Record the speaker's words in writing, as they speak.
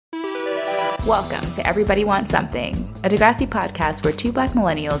Welcome to Everybody Wants Something, a Degrassi podcast where two Black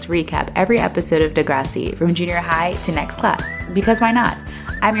millennials recap every episode of Degrassi from junior high to next class. Because why not?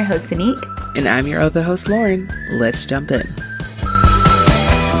 I'm your host, Sanique. And I'm your other host, Lauren. Let's jump in.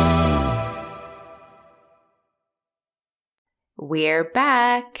 We're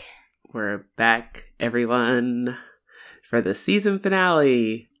back. We're back, everyone, for the season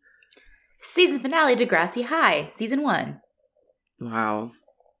finale. Season finale, Degrassi High, Season 1. Wow.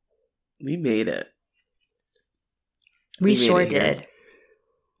 We made it. We sure did.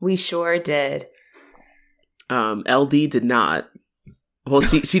 We sure did. LD did not. Well,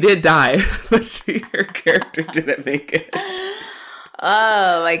 she did die, but her character didn't make it.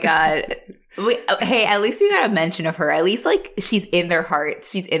 Oh my god. Hey, at least we got a mention of her. At least like she's in their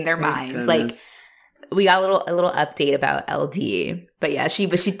hearts. She's in their minds. Like we got a little update about LD. But yeah, she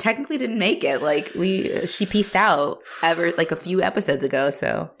technically didn't make it. Like she peaced out a few episodes ago.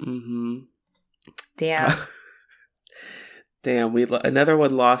 So damn. Damn, another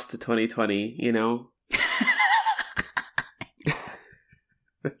one lost to 2020. You know,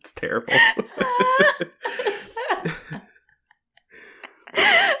 that's terrible.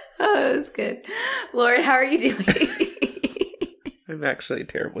 Oh, that's good. Lauren, how are you doing? I'm actually a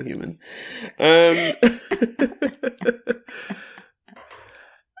terrible human.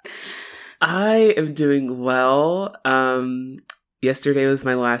 I am doing well. Yesterday was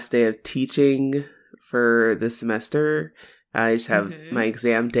my last day of teaching for this semester. I just have my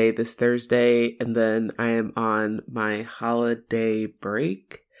exam day this Thursday, and then I am on my holiday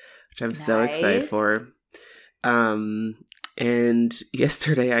break, which I'm so excited for. And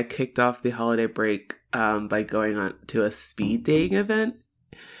yesterday I kicked off the holiday break by going on to a speed dating event.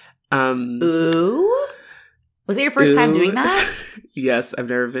 Ooh. Was it your first time doing that? Yes, I've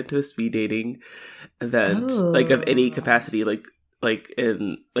never been to a speed dating event, like of any capacity,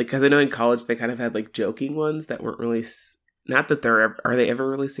 because I know in college they kind of had like joking ones that weren't really, not that are they ever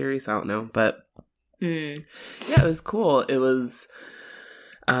really serious? I don't know, but yeah, it was cool. It was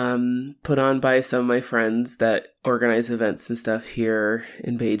put on by some of my friends that organize events and stuff here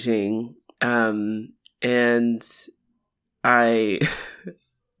in Beijing. And I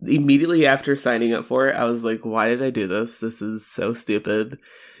immediately after signing up for it, I was like, why did I do this? This is so stupid.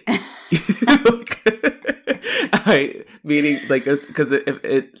 Because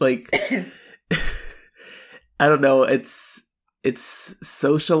it I don't know, it's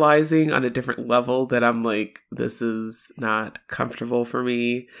socializing on a different level that I'm like, this is not comfortable for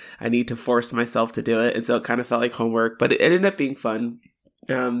me. I need to force myself to do it. And so it kind of felt like homework, but it ended up being fun.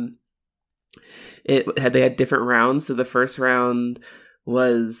 They had different rounds. So the first round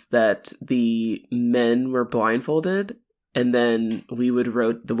was that the men were blindfolded, and then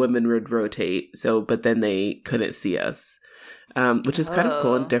the women would rotate. So, but then they couldn't see us, which is kind of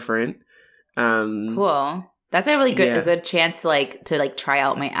cool and different. Cool. That's a really good a good chance to try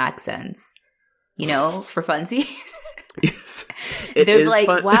out my accents, you know, for funsies. Yes, they're like,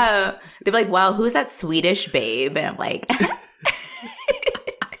 fun. Wow. They're like, wow, who's that Swedish babe? And I'm like,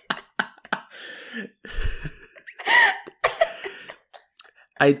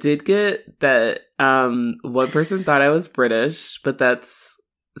 I did get that. One person thought I was British, but that's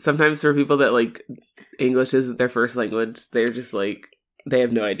sometimes for people that like English isn't their first language. They're just like, they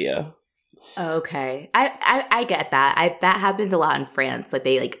have no idea. Okay. I get that. That happens a lot in France.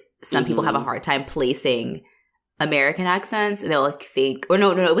 Like some people have a hard time placing American accents, and they'll like think, or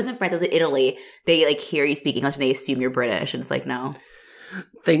no, it wasn't France, it was in Italy. They like hear you speak English and they assume you're British, and it's like, no.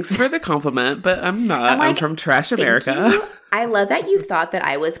 Thanks for the compliment, but I'm not. I'm from trash America. You. I love that you thought that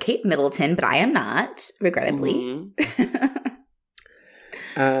I was Kate Middleton, but I am not, regrettably.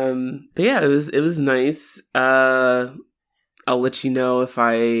 But yeah, it was nice. I'll let you know if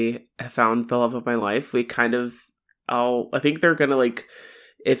I have found the love of my life. I think they're gonna like,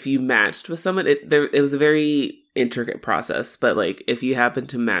 if you matched with someone, it was a very intricate process, but like if you happen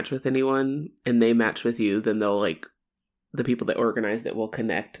to match with anyone and they match with you, then they'll like, the people that organized it will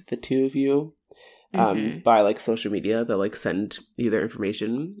connect the two of you by like social media. They'll like send you their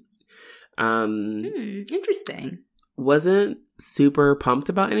information. Interesting. Wasn't super pumped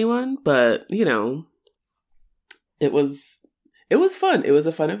about anyone, but you know, it was fun. It was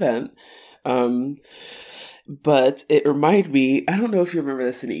a fun event. But it reminded me, I don't know if you remember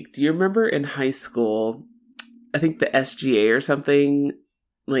this, Sanique. Do you remember in high school, I think the SGA or something,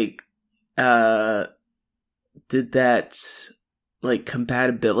 like, did that, like,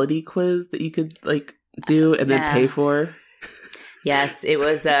 compatibility quiz that you could, like, do and then pay for? Yes, it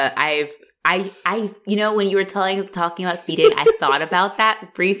was, I've you know, when you were talking about speed dating, I thought about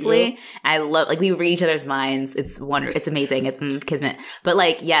that briefly. Yeah. I love, like, we read each other's minds. It's wonderful. It's amazing. It's kismet. But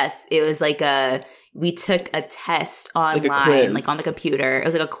like, yes, it was like we took a test online, like on the computer. It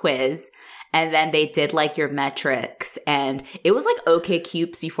was like a quiz. And then they did like your metrics, and it was like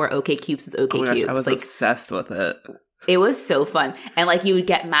OkCupid before OkCupid was OkCupid. Oh my gosh, I was like, obsessed with it. It was so fun. And like you would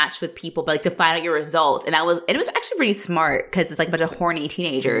get matched with people, but like to find out your result. And it was actually pretty smart because it's like a bunch of horny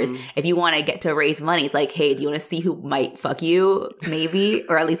teenagers. Mm-hmm. If you want to get to raise money, it's like, hey, do you want to see who might fuck you? Maybe,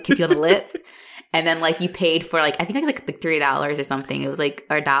 or at least kiss you on the lips. And then like you paid for like, I think it was like $3 or something. It was like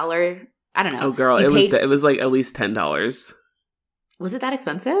a $1. I don't know. Oh girl, it was like at least $10. Was it that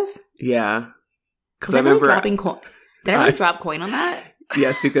expensive? Yeah. Because I remember dropping coin. Did I really drop coin on that?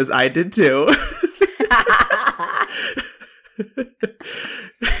 Yes, because I did too.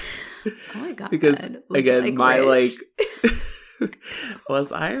 Oh my god! Because again, my rich? Like,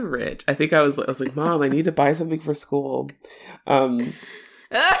 was I rich? I think I was like, Mom, I need to buy something for school. But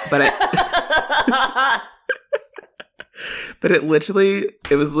it was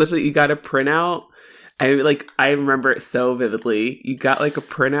literally you got a printout. I remember it so vividly. You got like a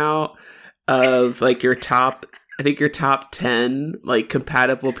printout of like your top 10 like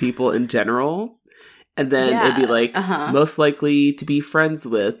compatible people in general. And then it'd be like most likely to be friends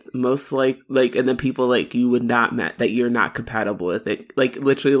with, most like, and then people like you would not that you're not compatible with it. Like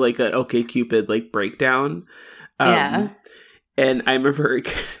literally like an OkCupid like breakdown. And I remember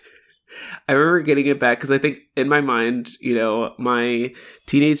getting it back because I think in my mind, you know, my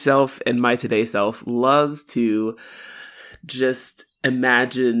teenage self and my today self loves to just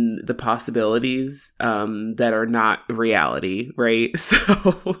imagine the possibilities that are not reality, right?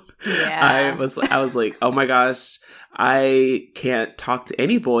 So I was like, oh my gosh, I can't talk to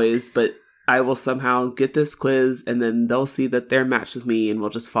any boys, but I will somehow get this quiz and then they'll see that they're matched with me and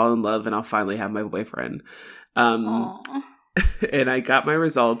we'll just fall in love and I'll finally have my boyfriend. And I got my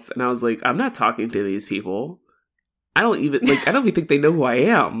results and I was like, I'm not talking to these people. I don't even think they know who I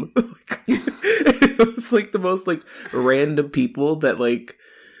am. It was like the most like random people that like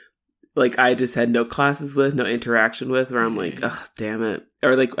I just had no classes with, no interaction with, where I'm like, oh, damn it.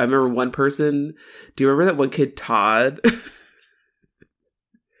 Or like, I remember one person, do you remember that one kid, Todd?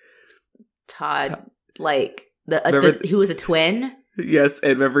 Todd, like who was a twin? Yes,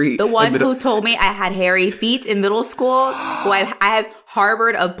 and remember the one who told me I had hairy feet in middle school. Who I have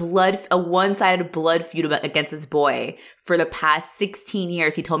harbored a one-sided blood feud against this boy for the past 16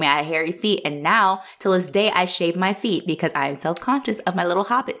 years. He told me I had hairy feet, and now till this day I shave my feet because I am self-conscious of my little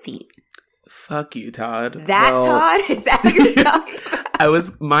hobbit feet. Fuck you, Todd. Todd? Is that what you're talking about? I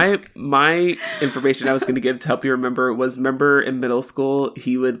was my information I was going to give to help you remember in middle school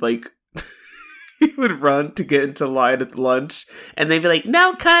he would like. He would run to get into line at lunch, and they'd be like,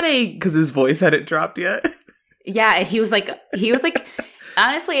 "No cutting," because his voice hadn't dropped yet. Yeah, and he was like,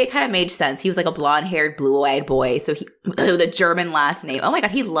 honestly, it kind of made sense. He was like a blonde-haired, blue-eyed boy, so he with a German last name. Oh my god,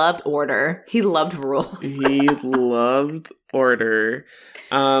 he loved order. He loved rules. He loved order.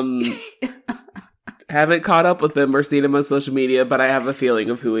 Haven't caught up with him or seen him on social media, but I have a feeling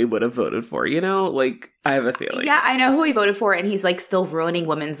of who he would have voted for, you know? Like, I have a feeling. Yeah, I know who he voted for, and he's, like, still ruining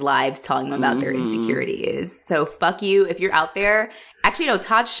women's lives, telling them about their insecurities. So, fuck you if you're out there. Actually, no,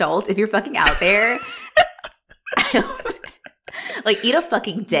 Todd Schultz, if you're fucking out there, like, eat a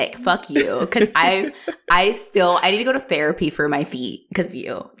fucking dick. Fuck you. Because I need to go to therapy for my feet because of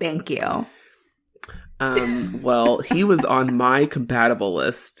you. Thank you. Well, he was on my compatible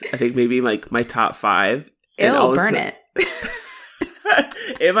list. I think maybe like my top 5. It'll burn it.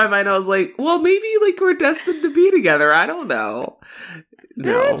 In my mind, I was like, well, maybe like we're destined to be together. I don't know.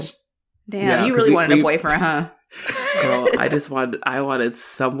 No. Bitch. Damn, you really wanted a boyfriend, huh? Girl, I wanted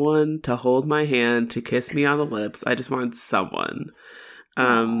someone to hold my hand, to kiss me on the lips. I just wanted someone.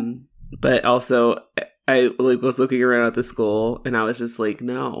 But also, I like was looking around at the school, and I was just like,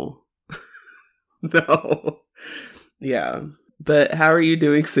 no. No. Yeah. But how are you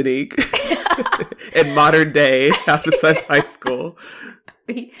doing, Sadiq? In modern day, outside high school?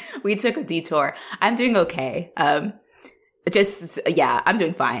 We took a detour. I'm doing okay. I'm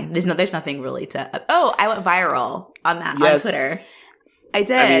doing fine. There's nothing really to... Oh, I went viral on Twitter. I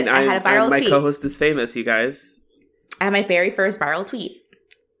did. I had a viral tweet. My co-host is famous, you guys. I had my very first viral tweet.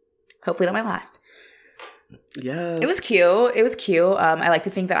 Hopefully not my last. Yeah, it was cute. I like to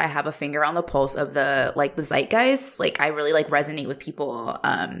think that I have a finger on the pulse of the zeitgeist. Like, I really resonate with people.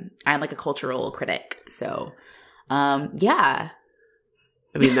 I'm like a cultural critic, so yeah.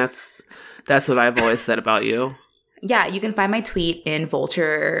 I mean, that's what I've always said about you. Yeah, you can find my tweet in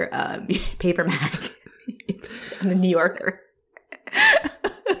Vulture paper mag. It's in the New Yorker.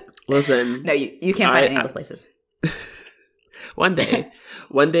 Listen. No, you can't find any of those places. One day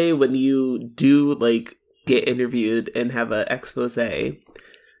when you do like get interviewed and have an expose,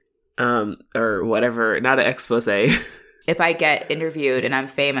 or whatever, not an expose. If I get interviewed and I'm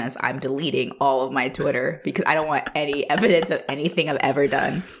famous, I'm deleting all of my Twitter because I don't want any evidence of anything I've ever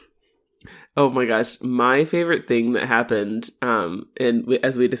done. Oh my gosh. My favorite thing that happened, and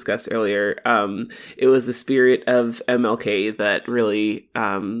as we discussed earlier, it was the spirit of MLK that really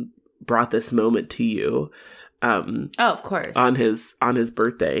brought this moment to you. Of course. On his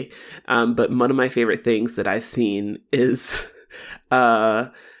birthday. But one of my favorite things that I've seen is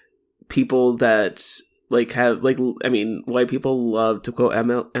people that like have like, I mean, white people love to quote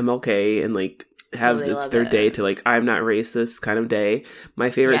MLK and like have it's their day to like, I'm not racist kind of day. My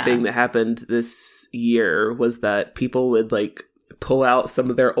favorite thing that happened this year was that people would like pull out some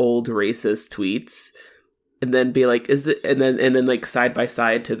of their old racist tweets and then be like, and then like side by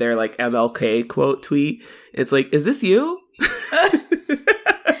side to their like MLK quote tweet. It's like, is this you?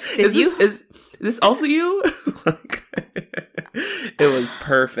 Is this also you? Like, it was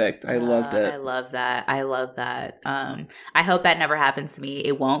perfect. I loved it. I love that. I hope that never happens to me.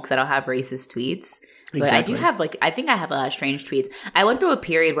 It won't, because I don't have racist tweets. But exactly. I do have I think I have a lot of strange tweets. I went through a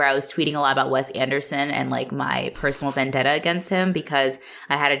period where I was tweeting a lot about Wes Anderson and like my personal vendetta against him because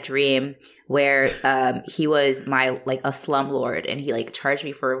I had a dream where he was my like a slumlord and he like charged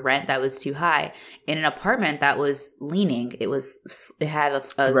me for rent that was too high in an apartment that was leaning. It had a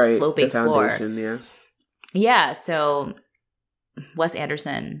sloping floor. Yeah. So Wes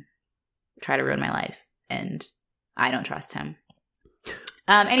Anderson tried to ruin my life, and I don't trust him.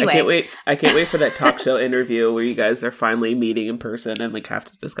 Anyway, I can't wait for that talk show interview where you guys are finally meeting in person and like have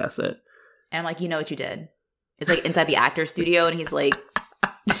to discuss it. And I'm like, you know what you did? It's like inside the actor studio, and he's like,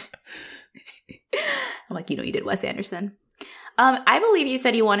 I'm like, you know, you did, Wes Anderson. I believe you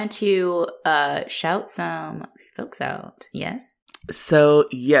said you wanted to shout some folks out. Yes. So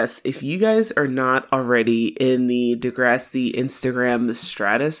yes, if you guys are not already in the Degrassi Instagram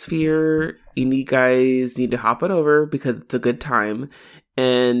stratosphere, you guys need to hop on over because it's a good time.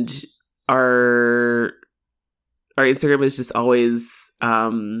 And our Instagram is just always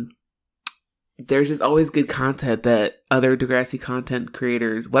there's just always good content that other Degrassi content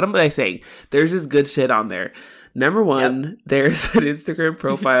creators. What am I saying? There's just good shit on there. Number one, there's an Instagram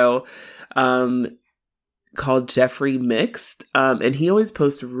profile called Jeffrey Mixed, and he always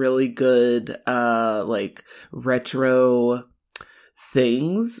posts really good like retro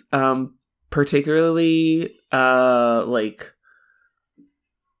things, particularly like,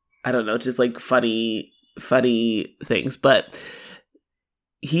 I don't know, just like funny things. But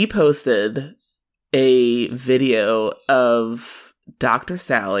he posted a video of Dr.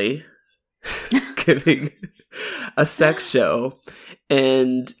 Sally giving a sex show,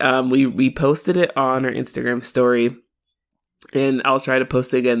 and we posted it on our Instagram story, and I'll try to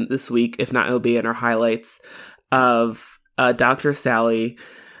post it again this week. If not, it'll be in our highlights of Dr. Sally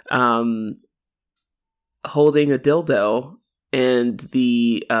holding a dildo. And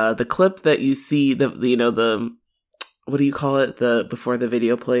the clip that you see, the what do you call it? Before the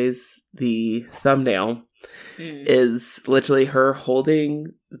video plays, the thumbnail is literally her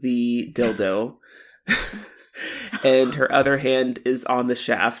holding the dildo, and her other hand is on the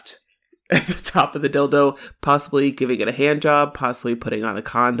shaft at the top of the dildo, possibly giving it a hand job, possibly putting on a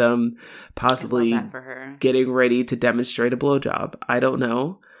condom, possibly getting ready to demonstrate a blowjob. I don't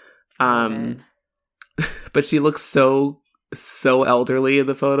know. But she looks so elderly in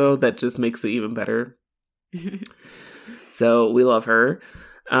the photo that just makes it even better. So we love her.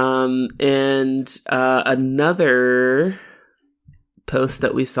 And another post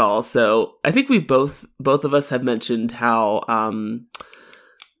that we saw. So I think we both of us have mentioned how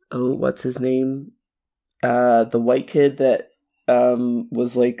what's his name? The white kid that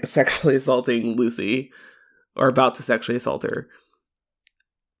was like sexually assaulting Lucy, or about to sexually assault her.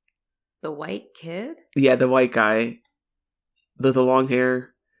 The white kid? Yeah, the white guy. The long hair.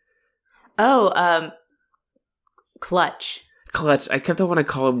 Oh, Clutch. I kept on wanting to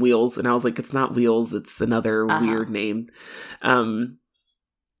call him Wheels, and I was like, it's not Wheels, it's another weird name.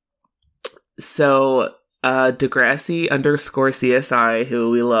 So Degrassi _CSI,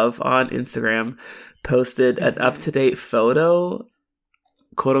 who we love on Instagram, posted an up-to-date photo,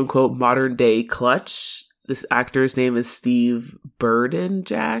 quote unquote modern day Clutch. This actor's name is Steve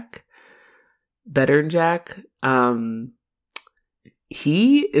Bedernjak.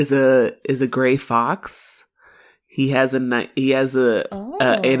 He is a gray fox. He has a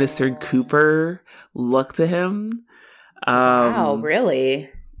Anderson Cooper look to him. Wow, really?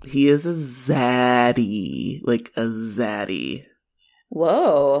 He is a zaddy, like a zaddy.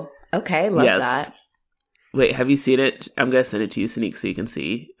 Whoa, Okay, love that. Wait, have you seen it? I'm going to send it to you, Sneak, so you can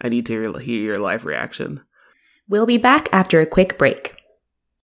see. I need to hear your live reaction. We'll be back after a quick break.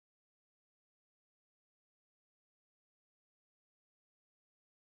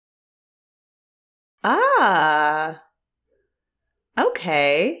 Ah.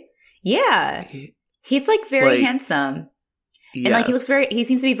 Okay. Yeah. He's like very handsome. Yes. And like he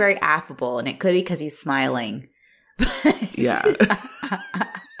seems to be very affable, and it could be because he's smiling. Yeah.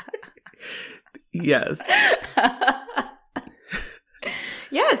 Yes.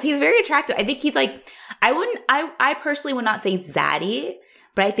 Yes, he's very attractive. I think he's like, I personally would not say zaddy,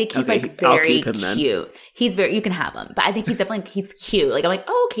 but I think he's like very cute. Then. He's very, you can have him, but I think he's definitely, he's cute. Like, I'm like,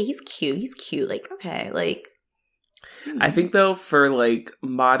 oh, okay, he's cute. He's cute. Like, okay, like. I think though, for like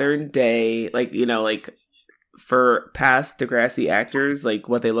modern day, like, you know, like for past Degrassi actors, like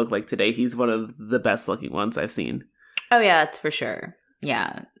what they look like today, he's one of the best looking ones I've seen. Oh yeah, that's for sure.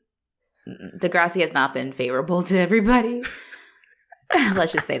 Yeah. Degrassi has not been favorable to everybody.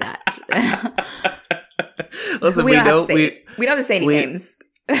 Let's just say that. Listen, we don't have to say any names.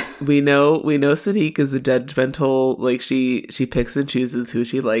 we know Sadiq is a judgmental, like she picks and chooses who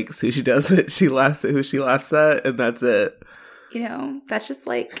she likes, who she doesn't. She laughs at who she laughs at, and that's it. You know, that's just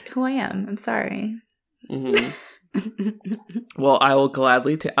like who I am. I'm sorry. Mm-hmm. Well, I will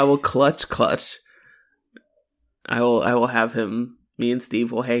gladly I will clutch. I will have him. Me and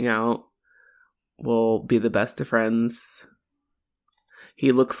Steve will hang out. We'll be the best of friends.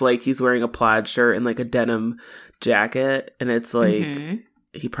 He looks like he's wearing a plaid shirt and like a denim jacket, and it's like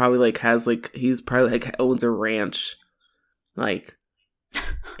he probably like has like he's probably like owns a ranch, like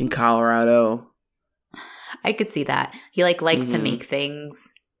in Colorado. I could see that. He like likes to make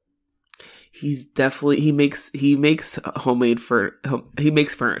things. He's definitely he makes homemade he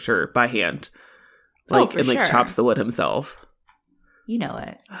makes furniture by hand, like and like chops the wood himself. You know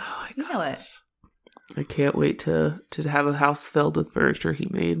it. Oh my God. You know it. I can't wait to have a house filled with furniture he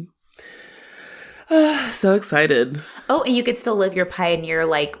made. So excited. Oh, and you could still live your pioneer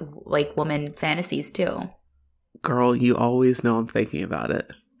like woman fantasies too. Girl, you always know I'm thinking about it.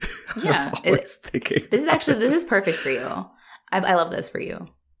 Yeah. This is perfect for you. I love this for you.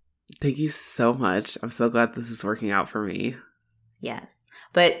 Thank you so much. I'm so glad this is working out for me. Yes.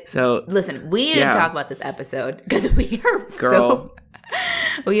 But so listen, we need to talk about this episode because we are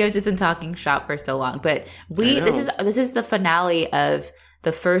we have just been talking shop for so long. But this is the finale of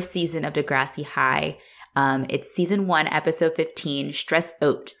the first season of Degrassi High. It's season 1, episode 15, Stressed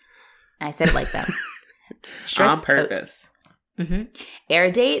Out. And I said it like that. On purpose. Air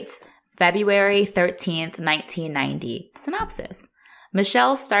date, February 13th, 1990. Synopsis.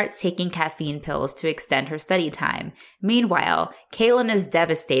 Michelle starts taking caffeine pills to extend her study time. Meanwhile, Kaylin is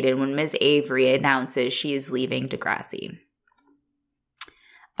devastated when Ms. Avery announces she is leaving Degrassi.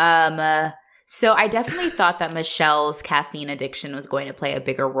 So I definitely thought that Michelle's caffeine addiction was going to play a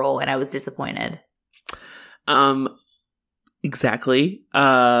bigger role, and I was disappointed. Exactly.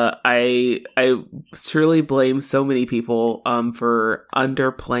 I truly blame so many people for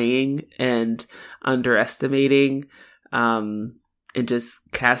underplaying and underestimating and just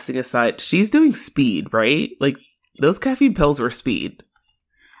casting aside. She's doing speed, right? Like those caffeine pills were speed.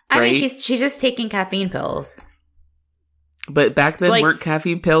 Right? I mean, she's just taking caffeine pills. But back then, weren't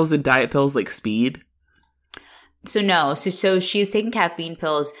caffeine pills and diet pills like speed? So no. So she's taking caffeine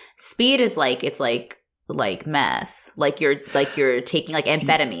pills. Speed is like it's like meth. Like you're taking like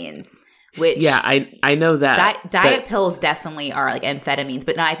amphetamines. Which I know that diet pills definitely are like amphetamines.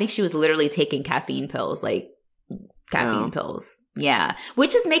 But no, I think she was literally taking caffeine pills, like caffeine pills. Yeah,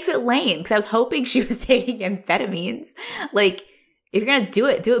 which just makes it lame because I was hoping she was taking amphetamines. Like if you're gonna do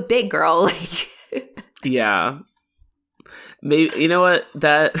it big, girl. Like yeah. Maybe you know what,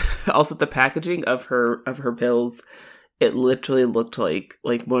 that also the packaging of her pills, it literally looked like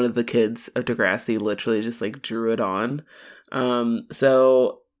one of the kids of Degrassi literally just like drew it on.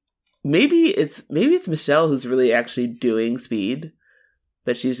 So maybe it's Michelle who's really actually doing speed,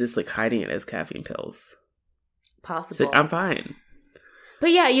 but she's just like hiding it as caffeine pills. Possible. Like, I'm fine.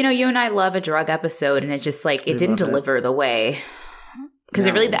 But yeah, you know, you and I love a drug episode, and it just like it didn't deliver the way. Because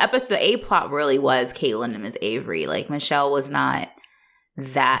the A plot really was Caitlin and Ms. Avery. Like, Michelle was not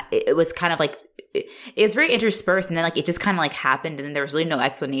that. It was kind of like, it was very interspersed. And then, like, it just kind of, like, happened. And then there was really no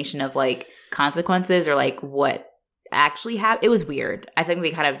explanation of, like, consequences or, like, what actually happened. It was weird. I think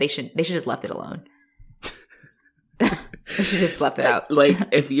they should just left it alone. They should just left it out. Like,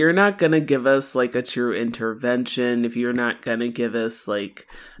 if you're not going to give us, like, a true intervention, if you're not going to give us, like,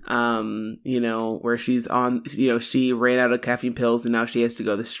 you know, where she's on, you know, she ran out of caffeine pills and now she has to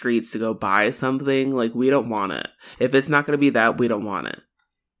go to the streets to go buy something, like, we don't want it. If it's not going to be that, we don't want it.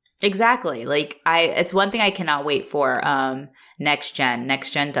 Exactly. Like it's one thing I cannot wait for. Next Gen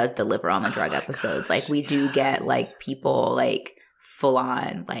does deliver on the drug episodes. Like we do get like people like full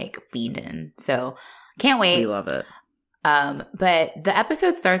on like fiending. So can't wait. We love it. But the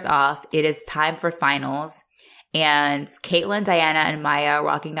episode starts off. It is time for finals, and Caitlin, Diana, and Maya are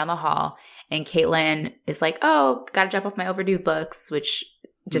walking down the hall. And Caitlin is like, "Oh, gotta drop off my overdue books," which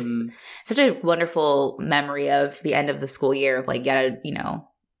just such a wonderful memory of the end of the school year. Of like, gotta, you know.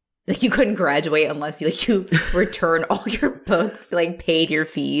 Like you couldn't graduate unless you return all your books, like paid your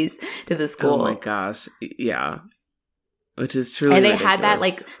fees to the school. Oh my gosh, yeah, which is truly. And they ridiculous. had that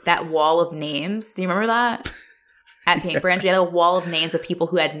like that wall of names. Do you remember that at Paint Branch? We had a wall of names of people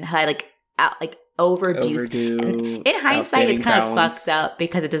who had overdue. And in hindsight, it's kind of fucked up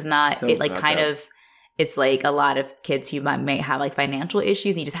because it does not. So it like kind of. It's like a lot of kids who may have like financial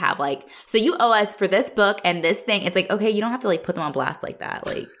issues. And you just have like, so you owe us for this book and this thing. It's like, okay, you don't have to like put them on blast like that.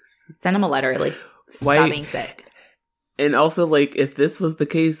 Like. Send him a letter, like, stop being sick. And also, like, if this was the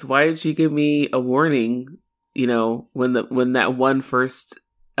case, why did she give me a warning, you know, when that one first,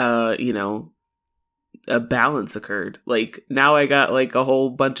 you know, a balance occurred? Like, now I got, like, a whole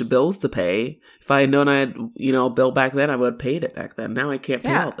bunch of bills to pay. If I had known I had, you know, a bill back then, I would have paid it back then. Now I can't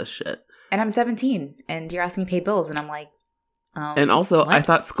pay all this shit. And I'm 17, and you're asking me to pay bills, and I'm like, and also, what? I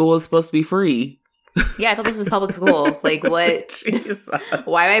thought school was supposed to be free. Yeah, I thought this was public school. Like, what?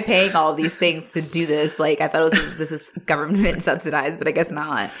 Why am I paying all of these things to do this? Like, I thought this is government subsidized, but I guess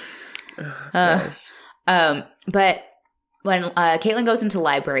not. But when Caitlin goes into the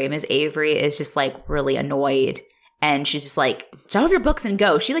library, Ms. Avery is just like really annoyed, and she's just like, "Drop off your books and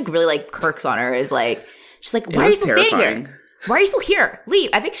go." She like really like kirks on her. She's like, "Why are you still staying here? Why are you still here? Leave."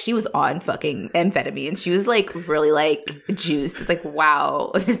 I think she was on fucking amphetamine. She was like really like juiced. It's like,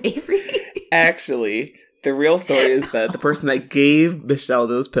 wow, Ms. Avery. Actually, the real story is that the person that gave Michelle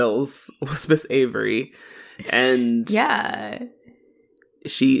those pills was Miss Avery. And yeah,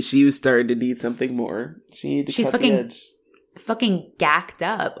 she was starting to need something more. She's fucking gacked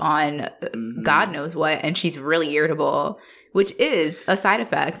up on God knows what, and she's really irritable, which is a side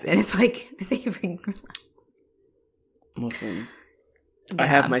effect. And it's like, Miss Avery, listen, I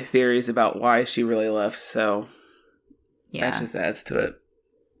have my theories about why she really left, so that just adds to it.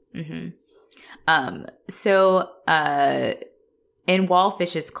 Mm-hmm. So in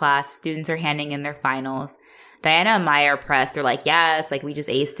Wallfish's class, students are handing in their finals. Diana and Maya are pressed. They're like, yes, like we just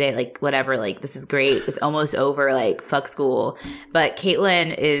aced it, like whatever, like this is great. It's almost over, like fuck school. But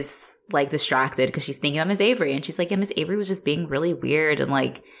Caitlin is like distracted because she's thinking about Miss Avery, and she's like, yeah, Miss Avery was just being really weird, and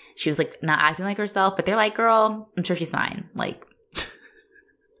like she was like not acting like herself. But they're like, girl, I'm sure she's fine. Like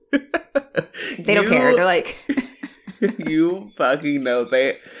they don't care. They're like, you fucking know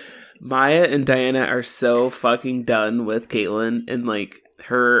Maya and Diana are so fucking done with Caitlin and like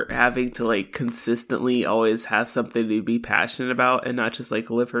her having to like consistently always have something to be passionate about and not just like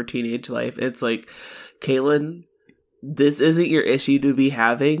live her teenage life. It's like, Caitlin, this isn't your issue to be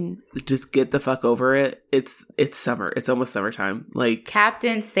having. Just get the fuck over it. It's summer. It's almost summertime. Like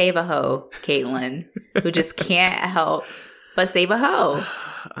Captain Save a Hoe, Caitlin, who just can't help but save a hoe.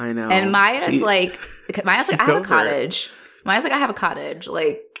 I know. And Maya's like, I have a cottage. Maya's like, I have a cottage.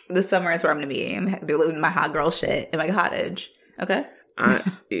 Like, this summer is where I'm going to be. I'm living my hot girl shit in my cottage. Okay?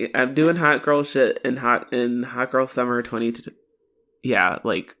 I'm doing hot girl shit in hot girl summer 20. Yeah,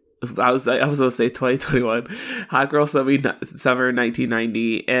 like I was going to say 2021. Hot girl summer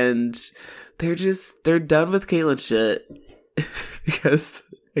 1990, and they're done with Caitlyn shit because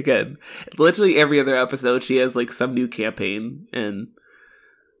again, literally every other episode she has like some new campaign, and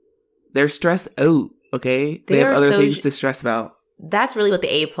they're stressed out. Okay, they have other things to stress about. That's really what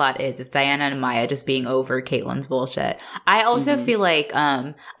the A plot is. It's Diana and Maya just being over Caitlyn's bullshit. I also feel like,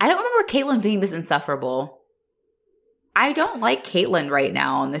 I don't remember Caitlyn being this insufferable. I don't like Caitlyn right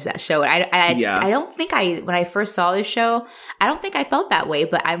now on that show. I don't think when I first saw this show, I don't think I felt that way,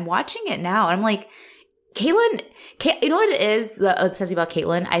 but I'm watching it now and I'm like, Caitlyn, you know what it is that obsesses me about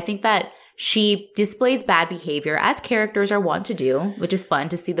Caitlyn? I think that she displays bad behavior, as characters are wont to do, which is fun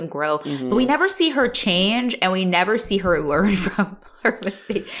to see them grow. Mm-hmm. But we never see her change, and we never see her learn from her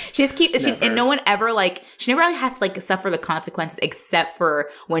mistake. And no one ever she never really has to suffer the consequences, except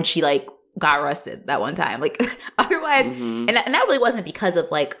for when she got arrested that one time. Otherwise, and that really wasn't because of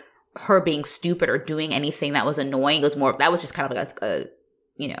her being stupid or doing anything that was annoying. It was more that was just kind of that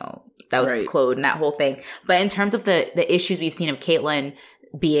was right. Claude and that whole thing. But in terms of the issues we've seen of Caitlyn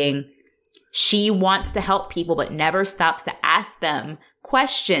being, she wants to help people, but never stops to ask them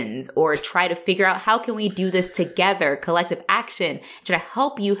questions or try to figure out how can we do this together, collective action, try to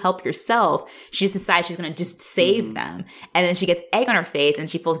help you help yourself. She just decides she's going to just save them. And then she gets egg on her face and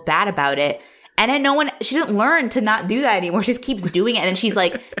she feels bad about it. And then she doesn't learn to not do that anymore. She just keeps doing it. And then she's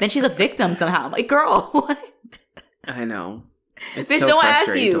like, then she's a victim somehow. I'm like, girl, what? I know. It's bitch, so no one asked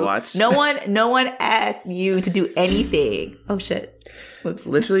frustrating you. to watch. No one asked you to do anything. Oh shit. Whoops.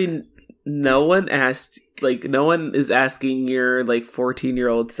 Literally no one asked, like, no one is asking your, like,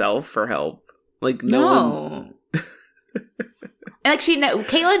 14-year-old self for help. Like, no one. And, like,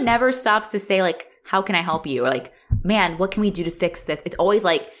 Kayla never stops to say, like, how can I help you? Or, like, man, what can we do to fix this? It's always,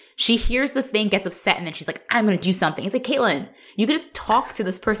 like, she hears the thing, gets upset, and then she's like, I'm going to do something. It's like, Caitlin, you could just talk to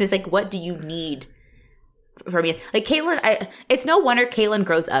this person. It's like, what do you need from me? Like, Caitlin, it's no wonder Caitlin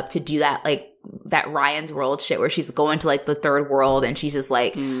grows up to do that, like, that Ryan's World shit where she's going to, like, the third world and she's just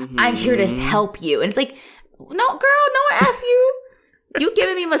like, I'm here to help you. And it's like, no, girl, no one asked you. You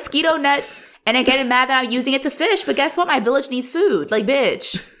giving me mosquito nets and then getting mad that I'm using it to fish. But guess what? My village needs food. Like,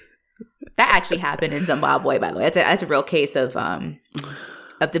 bitch. That actually happened in Zimbabwe, by the way. That's a real case of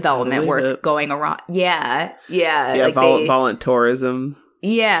development work going around. Yeah. Like voluntourism.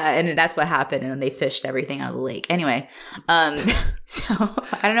 Yeah, and that's what happened, and then they fished everything out of the lake. Anyway, so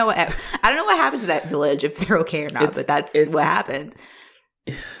I don't know what happened to that village, if they're okay or not, but that's what happened.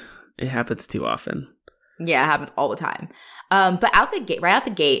 It happens too often. Yeah, it happens all the time. But right out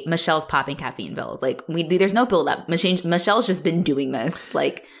the gate, Michelle's popping caffeine pills. Like, there's no build up. Michelle's just been doing this.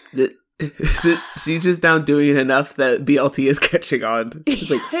 Like, she's just down doing it enough that BLT is catching on. She's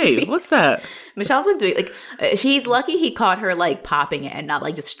like, hey, what's that? Michelle's been doing, like, she's lucky he caught her, like, popping it and not,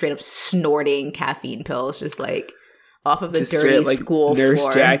 like, just straight up snorting caffeine pills, just, like, off of the just dirty straight, school Nurse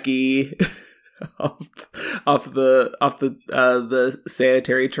floor. Jackie off the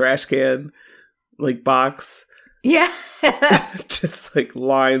sanitary trash can, like, box. Yeah. Just, like,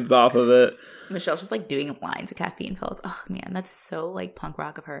 lines off of it. Michelle's just, like, doing lines of caffeine pills. Oh, man, that's so, like, punk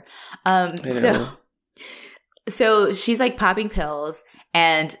rock of her. So she's, like, popping pills,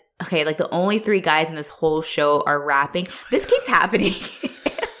 and, okay, like, the only 3 guys in this whole show are rapping. This keeps happening.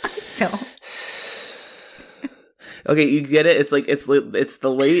 Okay, you get it? It's, like, it's the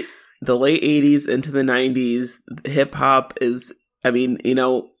late 80s into the 90s. Hip-hop is, I mean, you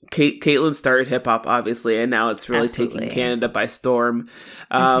know, Caitlin started hip-hop, obviously, and now it's really taking Canada by storm.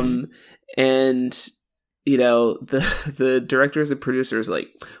 And, you know, the directors and producers like,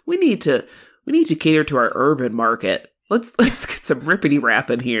 we need to cater to our urban market. Let's get some rippity rap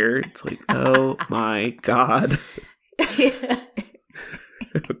in here. It's like, oh my God. Okay.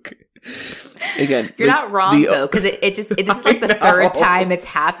 Again, you're not wrong though, because this is like the third time it's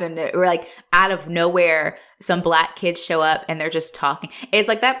happened. We're like, out of nowhere, some black kids show up and they're just talking. It's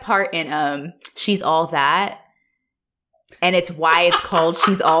like that part in She's All That. And it's why it's called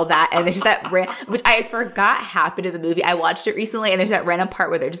She's All That. And there's that which I forgot happened in the movie. I watched it recently, and there's that random part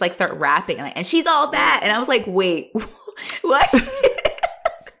where they just like start rapping and she's all that. And I was like, wait, what?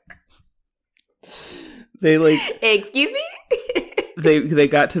 They like, excuse me? they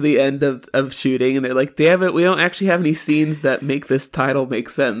got to the end of shooting and they're like, damn it, we don't actually have any scenes that make this title make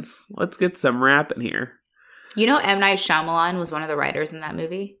sense. Let's get some rap in here. You know, M. Night Shyamalan was one of the writers in that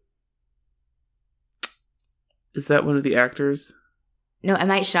movie. Is that one of the actors? No, M.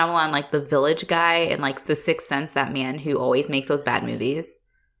 Night Shyamalan, like the village guy and like The Sixth Sense, that man who always makes those bad movies.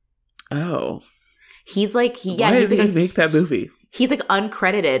 Oh. He's like, why did he make that movie? He's like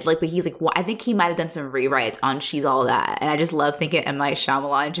uncredited, like, but he's like, I think he might have done some rewrites on She's All That. And I just love thinking M. Night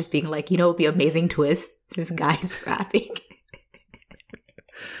Shyamalan just being like, you know, the amazing twist, this guy's rapping.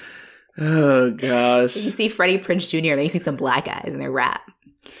 Oh gosh. You see Freddie Prinze Jr. and then you see some black guys and they rap.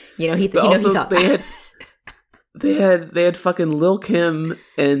 You know, he thought They had fucking Lil' Kim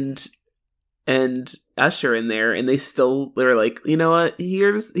and Usher in there, and they were like, you know what?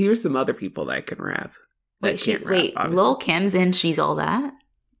 Here's some other people that can rap. Wait, Lil' Kim's in She's All That?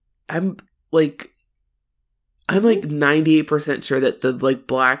 I'm like 98% sure that the like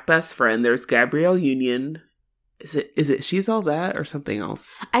black best friend, there's Gabrielle Union. Is it She's All That or something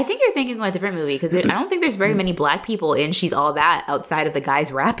else? I think you're thinking of a different movie because I don't think there's very many black people in She's All That outside of the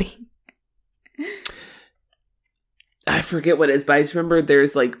guys rapping. I forget what it is, but I just remember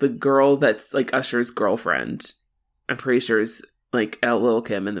there's like the girl that's like Usher's girlfriend. I'm pretty sure is like Lil'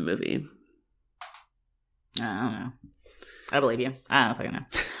 Kim in the movie. I don't know. I believe you. I don't fucking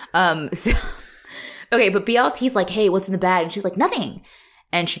know. So okay, but BLT's like, hey, what's in the bag? And she's like, nothing.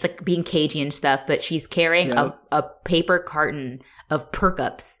 And she's like being cagey and stuff, but she's carrying a paper carton of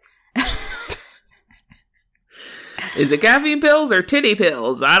perk-ups. Is it caffeine pills or titty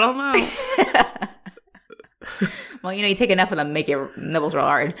pills? I don't know. Well, you take enough of them, make your nipples real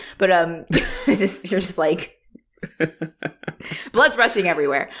hard. But you're just like, blood's rushing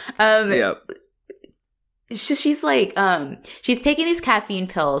everywhere. Yep. She's like, she's taking these caffeine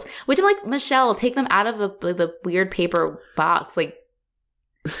pills, which I'm like, Michelle, take them out of the weird paper box. Like,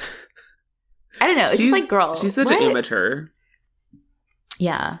 I don't know. It's just like, girl, she's such an amateur.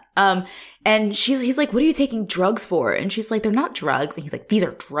 Yeah. And he's like, what are you taking drugs for? And she's like, they're not drugs. And he's like, these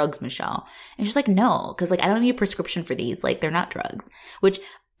are drugs, Michelle. And she's like, no, because like I don't need a prescription for these. Like, they're not drugs. Which,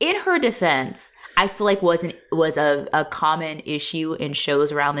 in her defense, I feel like was a common issue in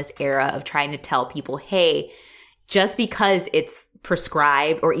shows around this era of trying to tell people, hey, just because it's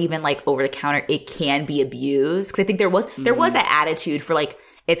prescribed or even like over the counter, it can be abused. Because I think there was that attitude for like,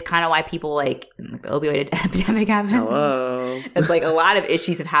 it's kind of why people like the opioid epidemic happened. Hello. It's like a lot of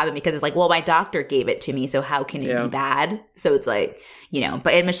issues have happened because it's like, well, my doctor gave it to me, so how can it be bad? So it's like,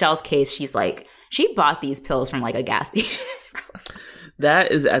 but in Michelle's case, she's like, she bought these pills from like a gas station.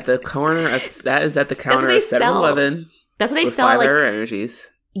 That is at the corner of that is at the counter of 7-Eleven. That's what they with sell. 5 like Hour Energies.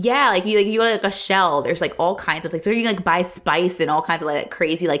 Yeah, like you go to like a Shell. There's like all kinds of things. So you can like buy spice and all kinds of like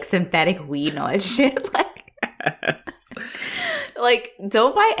crazy like synthetic weed and all that shit. Like, like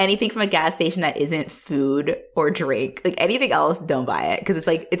don't buy anything from a gas station that isn't food or drink. Like anything else, don't buy it because it's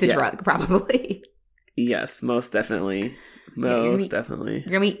like it's a drug probably. Yes, most definitely. Definitely.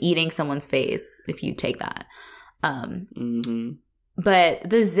 You're gonna be eating someone's face if you take that. But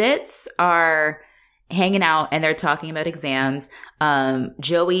the Zits are hanging out and they're talking about exams.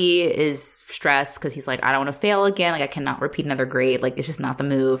 Joey is stressed because he's like, I don't want to fail again. Like, I cannot repeat another grade. Like, it's just not the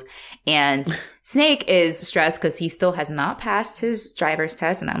move. And Snake is stressed because he still has not passed his driver's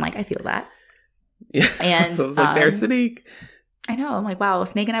test. And I'm like, I feel that. Yeah. And so I was like, there's Snake. I know. I'm like, wow,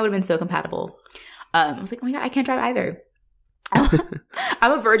 Snake and I would have been so compatible. I was like, oh my God, I can't drive either.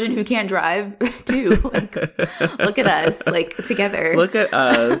 I'm a virgin who can't drive too. Like, look at us, like together. Look at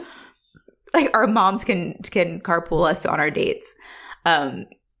us. Like our moms can carpool us on our dates. But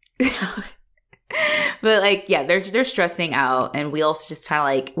like, yeah, they're stressing out, and Wheels just kind of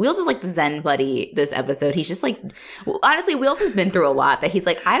like Wheels is like the Zen buddy this episode. He's just like, honestly, Wheels has been through a lot. That he's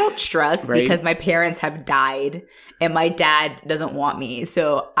like, I don't stress because my parents have died, and my dad doesn't want me,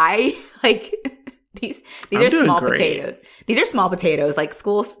 so I like. These are small potatoes. These are small potatoes. Like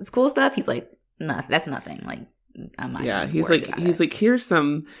school stuff. He's like, no, that's nothing. Like, I'm not. Yeah, he's like, here's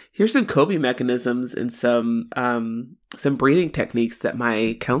some coping mechanisms and some breathing techniques that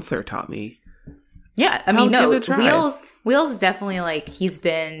my counselor taught me. Yeah, I mean, no, Wheels is definitely like he's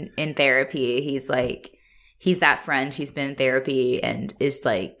been in therapy. He's like he's that friend who's been in therapy and is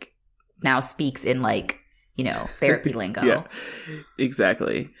like now speaks in like therapy lingo. Yeah,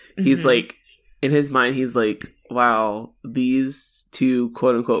 exactly. He's like. In his mind, he's like, wow, these two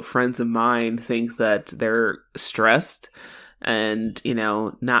quote unquote friends of mine think that they're stressed and,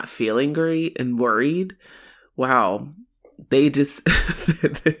 not feeling great and worried. Wow. They just,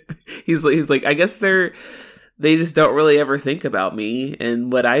 he's like, I guess they just don't really ever think about me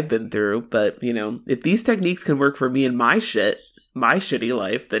and what I've been through. But, if these techniques can work for me and my shitty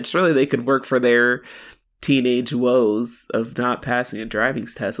life, then surely they could work for their teenage woes of not passing a driving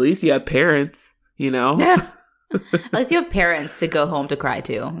test. At least you have parents, At least you have parents to go home to cry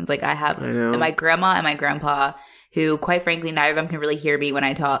to. It's like I have my grandma and my grandpa, who, quite frankly, neither of them can really hear me when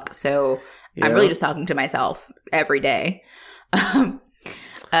I talk. So I'm really just talking to myself every day. It's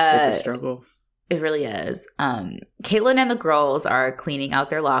a struggle. It really is. Caitlin and the girls are cleaning out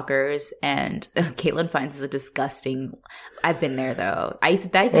their lockers, and Caitlin finds this a disgusting. I've been there though. I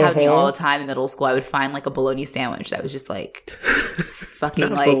used to have me all the time in middle school. I would find like a bologna sandwich that was just like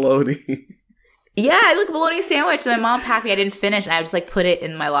fucking like bologna. Yeah, I like a bologna sandwich that my mom packed me. I didn't finish, and I would just like put it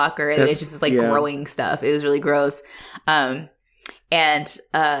in my locker, and it just was like growing stuff. It was really gross. And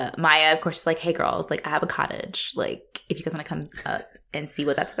Maya, of course, is like, "Hey, girls, like I have a cottage. Like, if you guys want to come up and see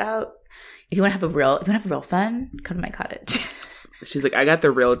what that's about." If you want to have real fun, come to my cottage. She's like, I got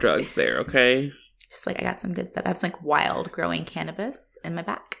the real drugs there, okay? She's like, I got some good stuff. I have some like wild growing cannabis in my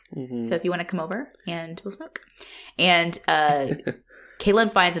back. Mm-hmm. So if you want to come over and we'll smoke. And Caitlin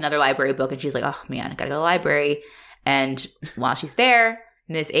finds another library book and she's like, oh man, I gotta go to the library. And while she's there,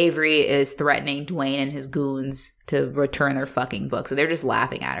 Miss Avery is threatening Dwayne and his goons to return their fucking books. And they're just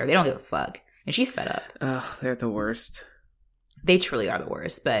laughing at her. They don't give a fuck. And she's fed up. Oh, they're the worst. They truly are the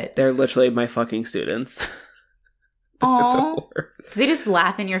worst, but... They're literally my fucking students. Aww. Do they just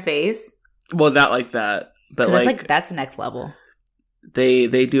laugh in your face? Well, not like that. But that's next level. They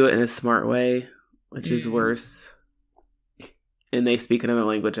do it in a smart way, which is worse. And they speak another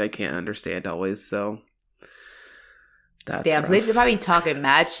language I can't understand always, so... That's Damn, rough. So they're probably talking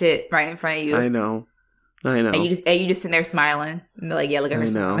mad shit right in front of you. I know. I know. And you just sitting there smiling. And they're like, yeah, look at her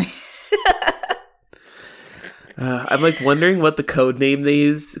smiling. I'm like wondering what the code name they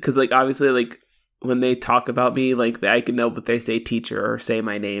use. Because like obviously like when they talk about me, like I can know what they say teacher or say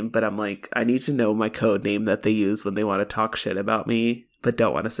my name. But I'm like, I need to know my code name that they use when they want to talk shit about me, but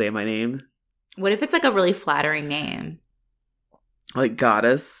don't want to say my name. What if it's like a really flattering name? Like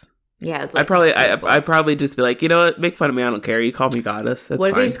Goddess. Yeah, it's like I'd probably just be like, you know what, make fun of me. I don't care. You call me Goddess. That's what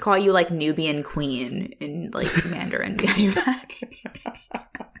if fine. they just call you like Nubian Queen in like Mandarin behind your back?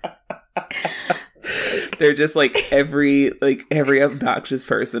 They're just like every obnoxious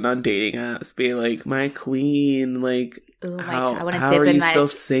person on dating apps being like, my queen, like, ooh, how I want to how dip are in you still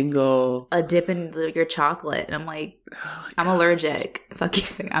single? A dip in your chocolate, and I'm like, I'm allergic. Fuck you,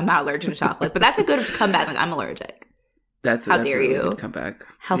 I'm not allergic to chocolate, but that's a good comeback. Like, I'm allergic. How dare a really you good comeback?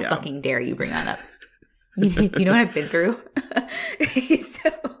 How fucking dare you bring that up? You know what I've been through?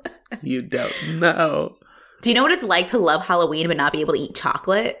 You don't know. Do you know what it's like to love Halloween but not be able to eat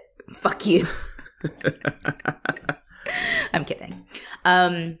chocolate? Fuck you. I'm kidding.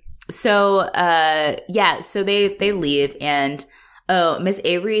 So they leave, and Miss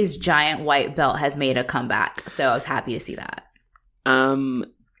Avery's giant white belt has made a comeback. So I was happy to see that.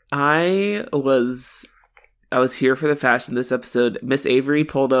 I was here for the fashion this episode. Miss Avery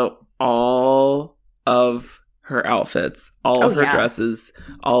pulled out all of her outfits, all of her dresses,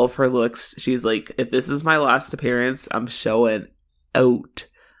 all of her looks. She's like, if this is my last appearance, I'm showing out.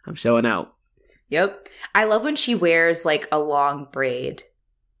 I'm showing out. Yep. I love when she wears like a long braid.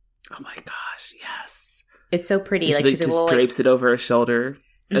 Oh my gosh, yes. It's so pretty. She, like she's just a little, drapes it over her shoulder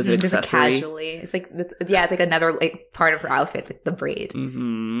as an accessory. Just casually. It's like it's like another like part of her outfit, like the braid.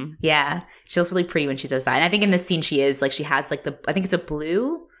 Mm-hmm. Yeah, she looks really pretty when she does that. And I think in this scene she is like, she has like I think it's a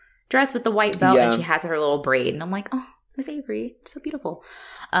blue dress with the white belt, and she has her little braid. And I'm like, oh, Miss Avery, so beautiful.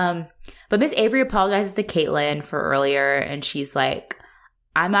 But Miss Avery apologizes to Caitlin for earlier, and she's like,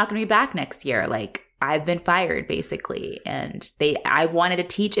 I'm not going to be back next year. Like, I've been fired, basically. And I wanted to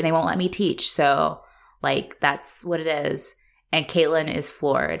teach, and they won't let me teach. So, like, that's what it is. And Caitlin is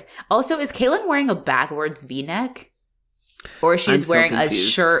floored. Also, is Caitlin wearing a backwards V-neck? Or she's wearing a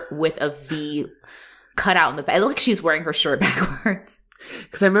shirt with a V cut out in the back? It looks like she's wearing her shirt backwards.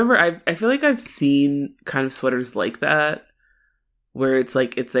 Because I remember, I feel like I've seen kind of sweaters like that, where it's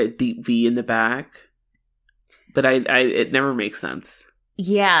like, it's a deep V in the back. But it never makes sense.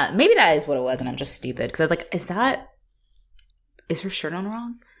 Yeah, maybe that is what it was, and I'm just stupid. Because I was like, is her shirt on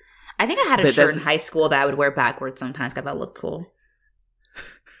wrong? I think I had a shirt in high school that I would wear backwards sometimes because I thought it looked cool.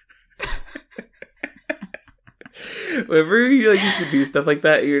 Whenever you like used to do stuff like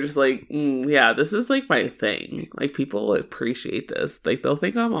that, you're just like, yeah, this is like my thing. Like, people appreciate this. Like, they'll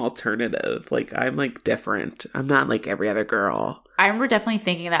think I'm alternative. Like, I'm like different. I'm not like every other girl. I remember definitely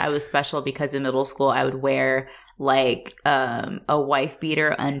thinking that I was special because in middle school I would wear like a wife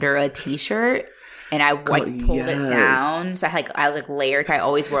beater under a t-shirt, and I pulled it down. So I was like layered. I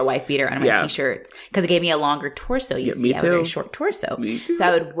always wore a wife beater under my t-shirts because it gave me a longer torso. You see, I have a very short torso, so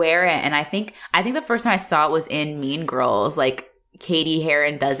I would wear it. And I think the first time I saw it was in Mean Girls. Like, Katie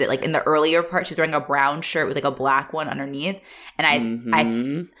Heron does it. Like, in the earlier part, she's wearing a brown shirt with like a black one underneath. And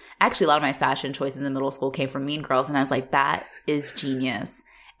I actually, a lot of my fashion choices in middle school came from Mean Girls, and I was like, that is genius.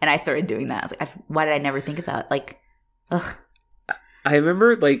 And I started doing that. I was like, why did I never think of that? Like, ugh. I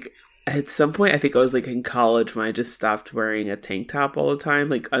remember, like, at some point, I think I was, like, in college when I just stopped wearing a tank top all the time,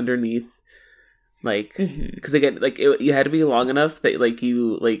 like, underneath, like, because, again, like, you had to be long enough that, like,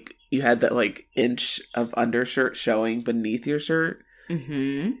 you had that, like, inch of undershirt showing beneath your shirt.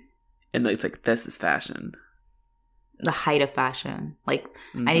 Mm-hmm. And, like, it's like, this is fashion. The height of fashion. Like,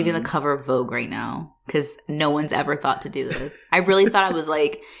 I need to be on the cover of Vogue right now because no one's ever thought to do this. I really thought I was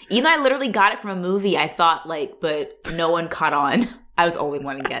like, even though I literally got it from a movie, I thought like, but no one caught on. I was the only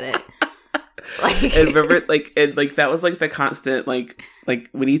one to get it. Like, and remember, like, and like that was like the constant, like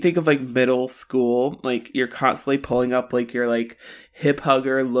when you think of like middle school, like you're constantly pulling up like your like hip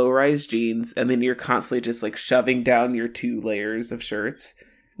hugger low rise jeans, and then you're constantly just like shoving down your 2 layers of shirts.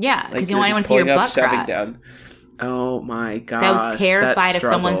 Yeah, because you don't want anyone to see your butt crack. Down. Oh my gosh. I was terrified of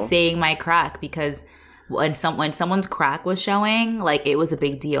someone seeing my crack because when someone's crack was showing, like, it was a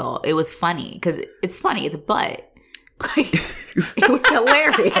big deal. It was funny because it's funny. It's a butt. Like, it was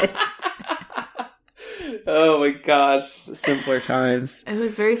hilarious. Oh my gosh. Simpler times. It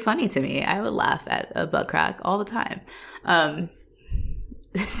was very funny to me. I would laugh at a butt crack all the time.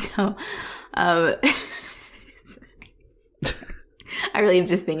 I really am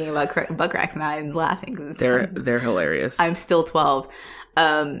just thinking about butt cracks and I'm laughing because they're hilarious. I'm still 12.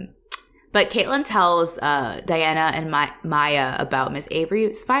 But Caitlin tells Diana and Maya about Miss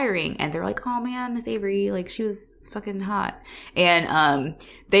Avery's firing, and they're like, "Oh man, Miss Avery, like she was fucking hot," and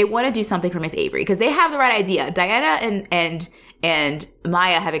they want to do something for Miss Avery because they have the right idea. Diana and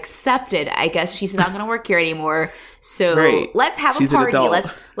Maya have accepted. I guess she's not going to work here anymore. So let's have a party.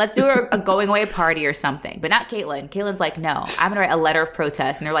 Let's do a going away party or something. But not Caitlin. Caitlin's like, "No, I'm going to write a letter of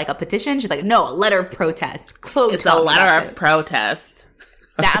protest." And they're like, "A petition?" She's like, "No, a letter of protest." It's a letter of protest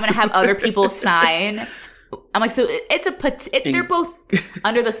that I'm going to have other people sign. I'm like, so they're both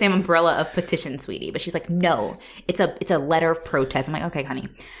under the same umbrella of petition, sweetie. But she's like, "No, it's a letter of protest." I'm like, "Okay, honey."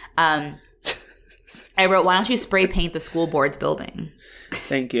 I wrote, "Why don't you spray paint the school board's building?"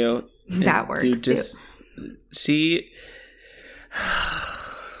 Thank you. That works too. She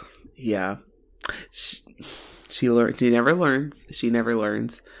learns. She never learns. She never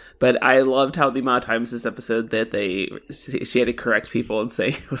learns. But I loved how the amount of times this episode that she had to correct people and say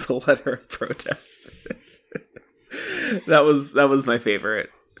it was a letter of protest. That was my favorite.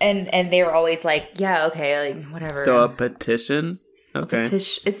 And they were always like, "Yeah, okay, like whatever." So a petition. Okay.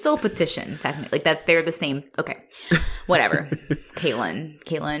 It's still a petition, technically. Like that they're the same. Okay. Whatever.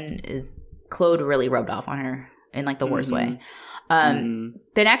 Caitlin is Claude really rubbed off on her in like the worst way. The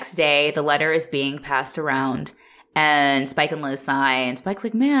next day, the letter is being passed around and Spike and Liz sign. And Spike's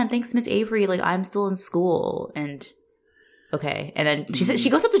like, "Man, thanks, Miss Avery. Like I'm still in school." And okay. And then she says she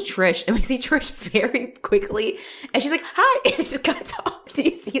goes up to Trish and we see Trish very quickly and she's like, "Hi," and it just cuts off. Do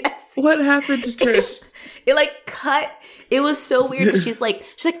you see that scene? What happened to Trish? It like cut. It was so weird because she's like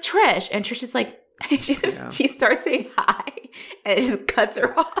Trish, and Trish is like she starts saying hi and it just cuts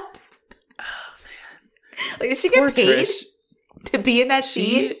her off. Oh man. Like, did she get paid to be in that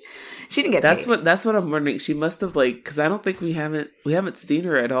scene? She didn't get paid. That's what I'm wondering. She must have because I don't think we haven't seen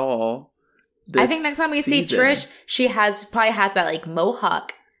her at all. I think next time we see Trish, she probably has that like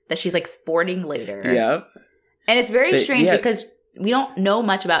mohawk that she's like sporting later. Yep. And it's very strange because we don't know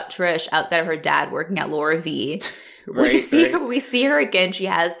much about Trish outside of her dad working at Laura V. We see her again. She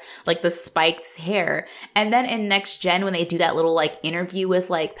has like the spiked hair. And then in Next Gen, when they do that little like interview with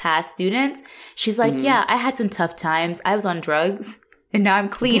like past students, she's like, "Yeah, I had some tough times. I was on drugs and now I'm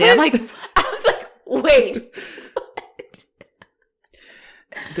clean." And I was like, wait.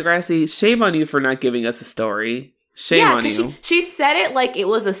 Degrassi, shame on you for not giving us a story. Shame on you. She said it like it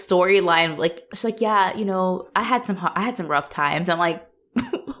was a storyline. Like she's like, "Yeah, I had some rough times." I'm like,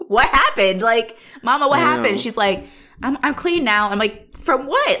 "What happened? Like, Mama, what happened?" She's like, I'm clean now." I'm like, "From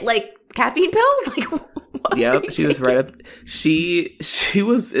what? Like caffeine pills?" Like, what? Yep, she was right up. She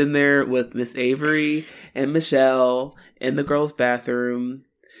was in there with Miss Avery and Michelle in the girls' bathroom.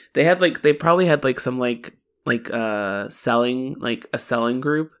 They probably had like some selling, like a selling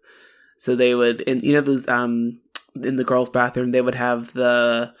group. So they would, and those in the girls' bathroom, they would have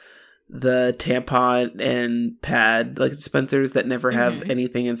the tampon and pad like dispensers that never have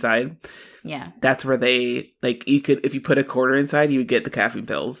anything inside. Yeah, that's where they you could, if you put a quarter inside, you would get the caffeine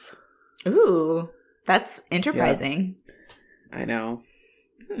pills. Ooh, that's enterprising. Yeah. I know.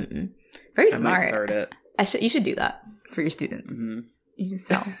 Very smart. I might start it. You should do that for your students. You can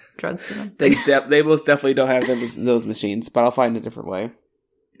sell drugs to them. They most definitely don't have those machines, but I'll find a different way.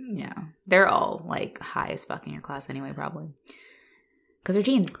 Yeah, they're all like high as fuck in your class anyway, probably because they're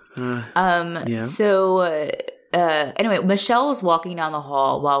teens. Yeah. So anyway, Michelle is walking down the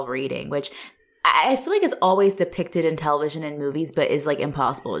hall while reading, which I feel like is always depicted in television and movies, but is like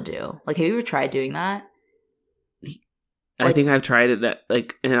impossible to do. Like, have you ever tried doing that? I think I've tried it.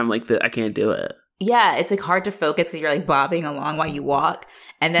 And I'm like, I can't do it. Yeah, it's like hard to focus because you're like bobbing along while you walk,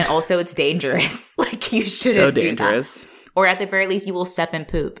 and then also it's dangerous. Like you shouldn't. So dangerous. Do that. Or at the very least, you will step and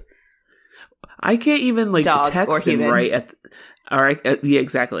poop. I can't even Dog text and write at. All right, yeah,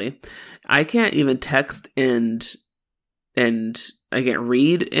 exactly. I can't even text and I can't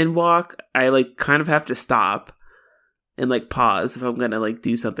read and walk. I kind of have to stop and pause if I'm gonna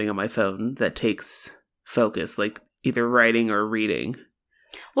do something on my phone that takes focus, either writing or reading.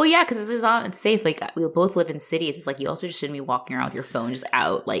 Well, yeah, because it's safe. We both live in cities. It's you also just shouldn't be walking around with your phone just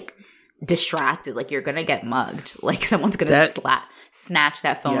out, distracted. You're gonna get mugged. Someone's gonna snatch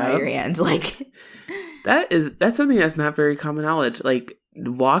that phone out of your hand. That's something that's not very common knowledge.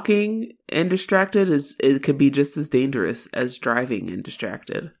 Walking and distracted it could be just as dangerous as driving and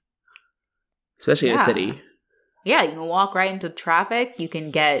distracted, especially in a city. Yeah, you can walk right into traffic. You can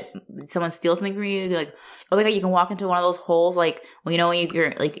get someone steal something from you. Oh my god, you can walk into one of those holes. When you're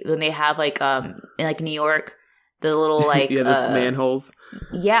when they have in New York, the little those manholes.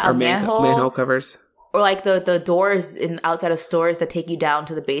 Yeah, or manhole covers, or the doors outside of stores that take you down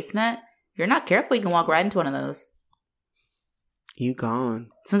to the basement. If you're not careful, you can walk right into one of those. You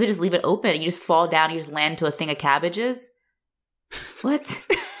gone. Sometimes they just leave it open. You just fall down. You just land into a thing of cabbages. What?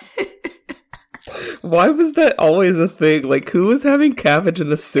 Why was that always a thing? Like, who was having cabbage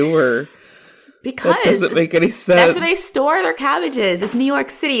in the sewer? Because that doesn't make any sense. That's where they store their cabbages. It's New York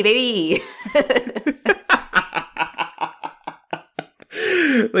City, baby.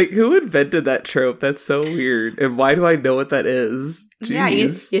 Like, who invented that trope? That's so weird. And why do I know what that is? Jeez. Yeah, you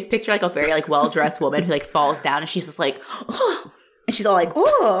just picture like a very like well-dressed woman who like falls down and she's just like, oh, and she's all like,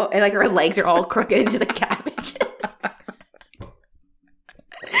 oh, and like her legs are all crooked and she's like cabbages.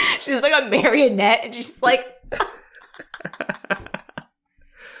 She's like a marionette and she's like,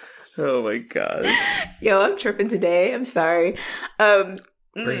 oh my gosh. Yo, I'm tripping today. I'm sorry. We're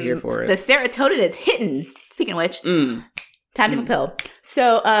here for it. The serotonin is hitting. Speaking of which, time to take a pill.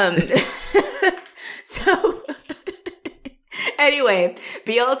 So, anyway,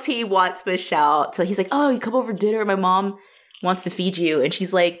 BLT wants Michelle. So he's like, oh, you come over for dinner. My mom wants to feed you. And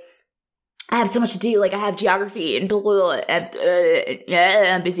she's like, I have so much to do. Like, I have geography and blah, blah, blah.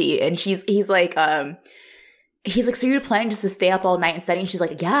 I'm busy. And he's like, so you're planning just to stay up all night and study? And she's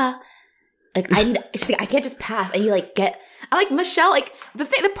like, yeah. Like, she's like, I can't just pass. And you like I'm like, Michelle, like the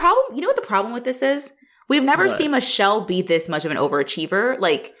problem, you know what the problem with this is? We've never seen Michelle be this much of an overachiever.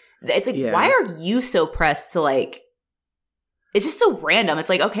 Like, it's like, why are you so pressed to like, it's just so random. It's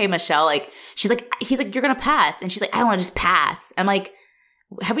like, okay, Michelle, like, he's like, you're going to pass. And she's like, I don't want to just pass. I'm like,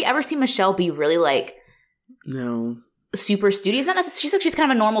 have we ever seen Michelle be really like, no, super studious? Not necessarily. She's like, she's kind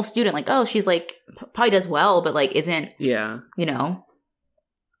of a normal student. Like, oh, she's like, probably does well, but like, isn't, you know?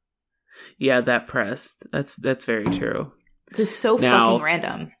 Yeah, that pressed. That's very true. It's just so fucking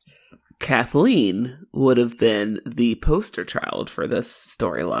random. Kathleen would have been the poster child for this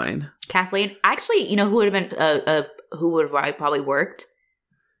storyline. Kathleen, actually, you know who would have been who would have probably worked?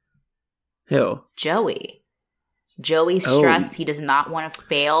 Who? Joey. Joey's stressed. He does not want to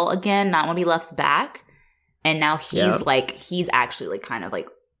fail again, not want to be left back. And now he's like, he's actually like kind of like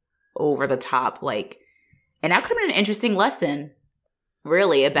over the top, like, and that could have been an interesting lesson,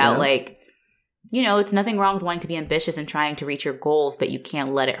 really, about like, you know, it's nothing wrong with wanting to be ambitious and trying to reach your goals, but you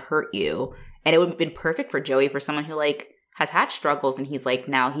can't let it hurt you. And it would have been perfect for Joey, for someone who like has had struggles and he's like,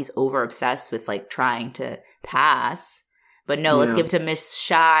 now he's over obsessed with like trying to pass. But no, let's give it to Miss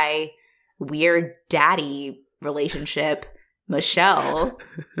Shy, weird daddy relationship, Michelle.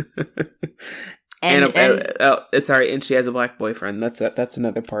 and she has a black boyfriend. That's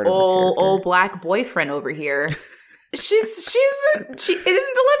another part of old black boyfriend over here. It doesn't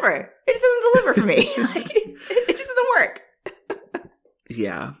deliver. It just doesn't deliver for me. Like, it just doesn't work.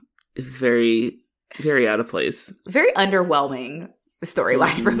 Yeah, it was very, very out of place. Very underwhelming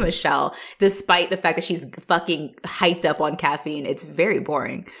storyline for Michelle, despite the fact that she's fucking hyped up on caffeine. It's very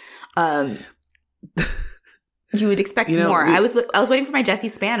boring. You would expect more. I was waiting for my Jessie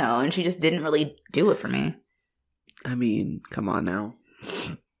Spano, and she just didn't really do it for me. I mean, come on now.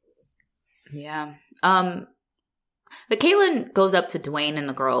 Yeah. But Caitlin goes up to Dwayne and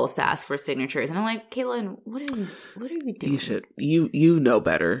the girls to ask for signatures, and I'm like, Caitlin, what are you doing? You know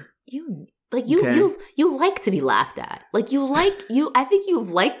better. You like to be laughed at. Like I think you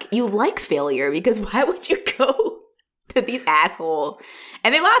like failure, because why would you go to these assholes?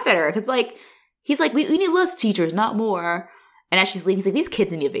 And they laugh at her because like he's like, we need less teachers, not more. And as she's leaving, he's like, these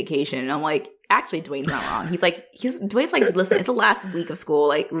kids need a vacation. And I'm like, actually, Dwayne's not wrong. Dwayne's like, listen, it's the last week of school.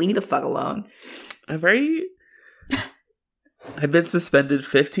 Like, leave me the fuck alone. I've been suspended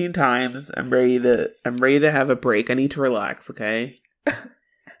 15 times. I'm ready to have a break. I need to relax, okay?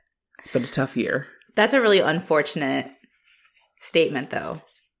 It's been a tough year. That's a really unfortunate statement, though.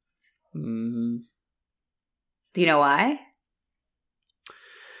 Mm-hmm. Do you know why?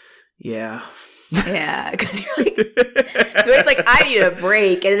 Yeah. Yeah, because you're like, Dwayne's like, I need a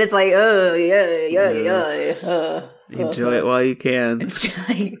break. And then it's like, oh, yeah. Enjoy it while you can. Gosh. It's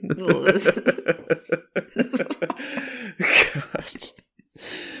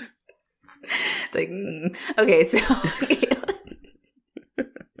like, okay, so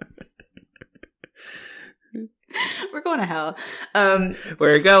we're going to hell.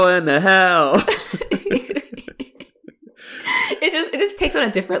 We're going to hell. It just takes on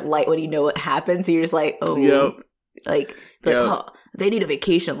a different light when you know what happens. So you're just like, oh, like, oh, they need a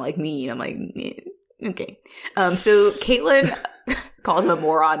vacation like me. And I'm like, okay. So Caitlin calls him a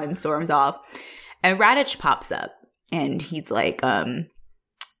moron and storms off. And Raditch pops up and he's like, Caitlin,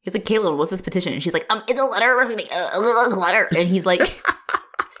 what's this petition? And she's like, it's a letter. A letter. And he's like,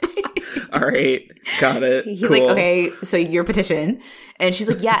 all right, got it. He's cool. Like, okay, so your petition. And she's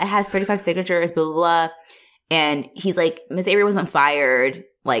like, yeah, it has 35 signatures, blah, blah, blah. And he's like, Miss Avery wasn't fired.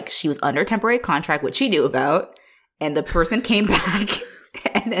 Like, she was under temporary contract, which she knew about. And the person came back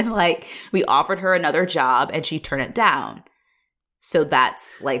and then like we offered her another job and she turned it down. So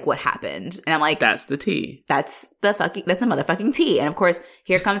that's like what happened. And I'm like, that's the tea. That's the motherfucking tea. And of course,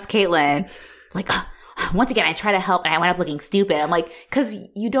 here comes Caitlin, like, once again, I try to help and I wind up looking stupid. I'm like, because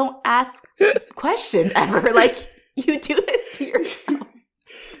you don't ask questions ever. Like, you do this to yourself.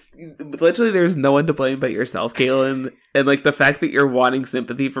 Literally, there's no one to blame but yourself, Caitlin. And like the fact that you're wanting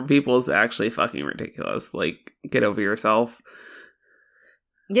sympathy from people is actually fucking ridiculous. Like, get over yourself.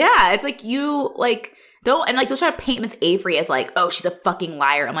 Yeah, it's like you like don't try to paint Miss Avery as like, oh, she's a fucking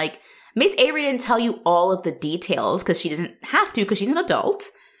liar. I'm like, Miss Avery didn't tell you all of the details because she doesn't have to because she's an adult.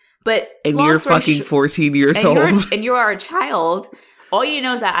 But and you're fucking 14 years old, and you are a child. All you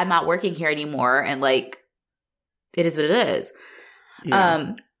know is that I'm not working here anymore, and like, it is what it is.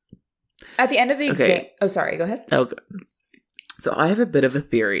 Yeah. At the end of the exam, oh, sorry, go ahead. Okay. So I have a bit of a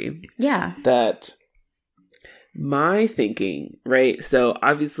theory. Yeah. That my thinking, right? So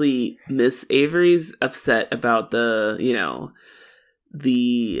obviously Miss Avery's upset about the, you know,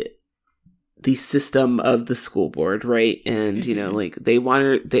 the system of the school board, right? And, you know, like they want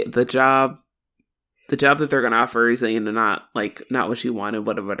her, the job that they're going to offer is, you know, not what she wanted,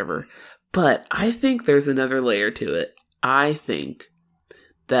 whatever. But I think there's another layer to it. I think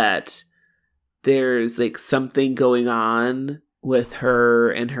that there's like something going on with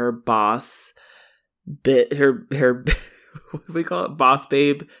her and her boss, her what do we call it? Boss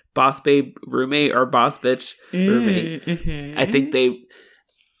babe roommate or boss bitch roommate. Mm-hmm.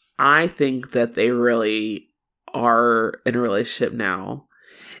 I think that they really are in a relationship now.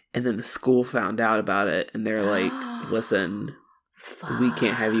 And then the school found out about it and they're like, listen, we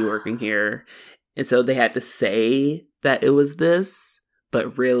can't have you working here. And so they had to say that it was this,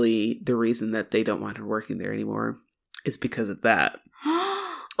 but really the reason that they don't want her working there anymore is because of that.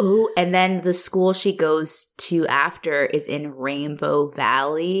 Oh, and then the school she goes to after is in Rainbow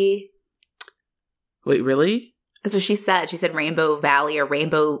Valley. Wait, really? That's what she said. She said Rainbow Valley or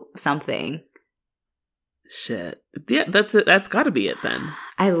Rainbow something. Shit. Yeah, that's got to be it then.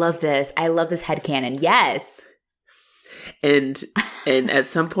 I love this. I love this headcanon. Yes. And at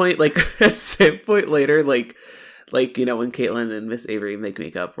some point, like at some point later, like you know, when Caitlin and Miss Avery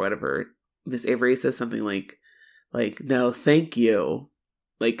make up or whatever, Miss Avery says something like no, thank you.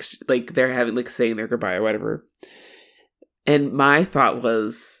 Like they're having like saying their goodbye or whatever. And my thought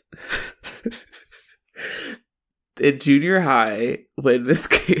was in junior high when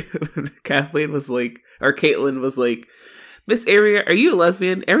Caitlin was like, Miss Avery, are you a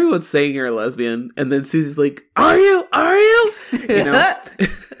lesbian? Everyone's saying you're a lesbian. And then Susie's like, are you? You know?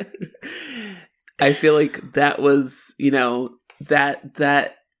 I feel like that was, you know,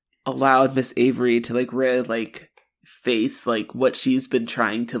 that allowed Miss Avery to like really like face like what she's been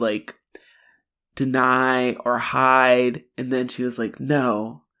trying to like deny or hide. And then she was like,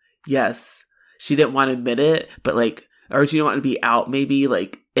 no, yes. She didn't want to admit it, but like, or she didn't want to be out maybe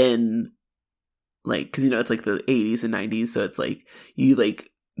like in like, because, you know, it's like the 80s and 90s. So it's like you like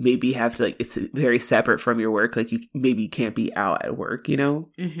maybe have to like, it's very separate from your work. Like you maybe can't be out at work, you know?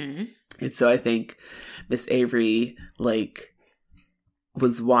 Mm-hmm. And so I think Miss Avery like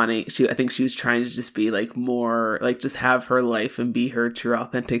was wanting, I think she was trying to just be like more, like just have her life and be her true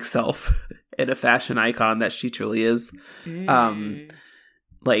authentic self and a fashion icon that she truly is.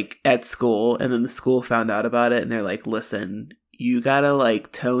 Like at school, and then the school found out about it and they're like, listen, you gotta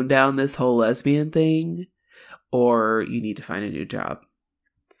like tone down this whole lesbian thing or you need to find a new job.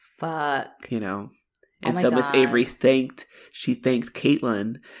 Fuck. You know? And so Miss Avery thanked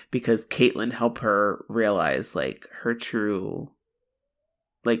Caitlin because Caitlin helped her realize like her true,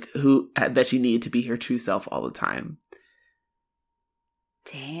 like that she needed to be her true self all the time.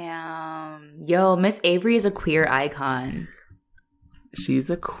 Damn. Yo, Miss Avery is a queer icon. She's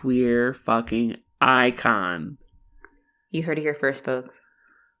a queer fucking icon. You heard it here first, folks.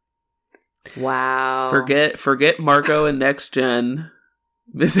 Wow. Forget Marco and Next Gen.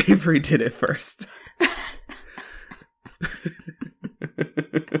 Miss Avery did it first.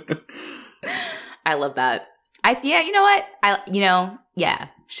 I love that. Yeah, you know what? Yeah,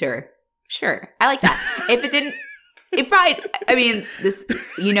 sure. I like that. If it didn't, it probably, I mean, this,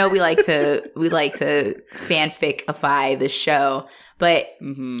 you know, we like to fanficify the show, but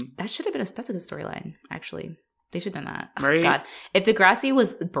that should have been that's a good storyline, actually. They should have done that. Right? Oh, God. If Degrassi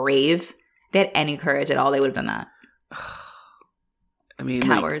was brave, they had any courage at all, they would have done that. I mean,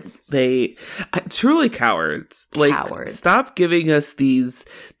 cowards. Like, truly cowards. Like, cowards. Stop giving us these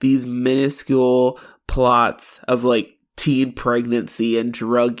minuscule plots of like teen pregnancy and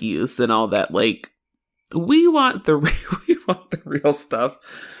drug use and all that. Like, we want the real stuff.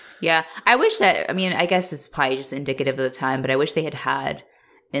 Yeah. I wish that, I mean, I guess it's probably just indicative of the time, but I wish they had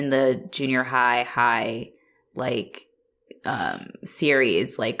in the junior high, like,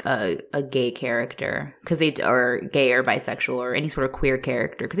 series, like a gay character. Because or gay or bisexual or any sort of queer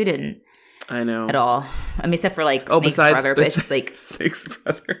character. Because they didn't. I know. At all. I mean, except for like Snake's brother, but it's just like. Snake's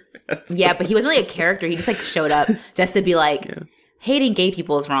brother. Yeah, but he wasn't really a character. He just like showed up just to be like, hating gay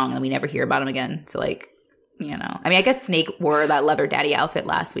people is wrong. And we never hear about him again. So like. You know, I mean, I guess Snake wore that leather daddy outfit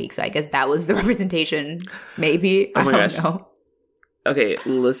last week, so I guess that was the representation. Maybe. Oh my gosh. Know. Okay,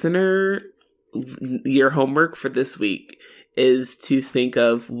 listener, your homework for this week is to think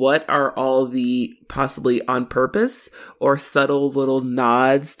of what are all the possibly on purpose or subtle little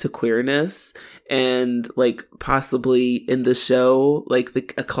nods to queerness, and like possibly in the show, like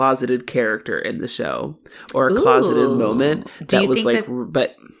a closeted character in the show or a closeted moment that was like,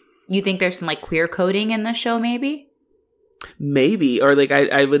 but. You think there's some like queer coding in the show, maybe? Maybe, or like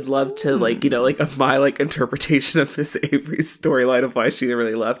I would love to like, you know, like of my like interpretation of Miss Avery's storyline of why she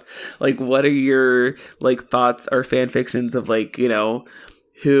really left. Like, what are your like thoughts or fan fictions of like, you know,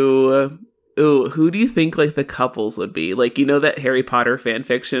 who do you think like the couples would be? Like, you know, that Harry Potter fan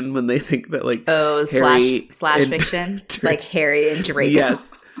fiction when they think that like Harry slash fiction, it's like Harry and Draco.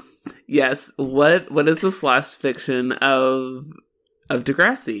 Yes. What is the slash fiction of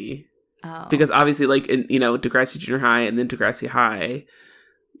Degrassi? Oh. Because obviously, like, in, you know, Degrassi Junior High and then Degrassi High,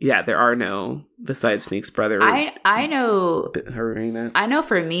 yeah, there are no, besides Snake's brother. I know. That. I know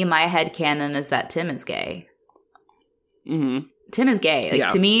for me, my headcanon is that Tim is gay. Mm-hmm. Tim is gay.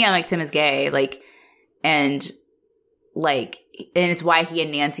 Like, to me, I'm like, Tim is gay. Like, and it's why he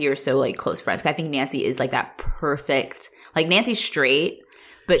and Nancy are so, like, close friends. 'Cause I think Nancy is, like, that perfect, like, Nancy's straight,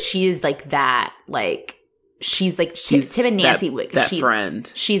 but she is, like, that, like, she's like Tim and Nancy. She's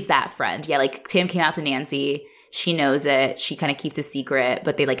friend. She's that friend. Yeah, like Tim came out to Nancy. She knows it. She kind of keeps a secret,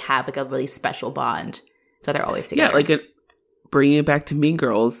 but they like have like a really special bond. So they're always together. Yeah, like bringing it back to Mean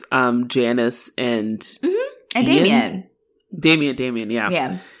Girls, Janice and Damien. Damien.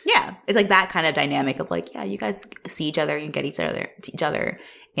 Yeah. It's like that kind of dynamic of like, yeah, you guys see each other, you get each other,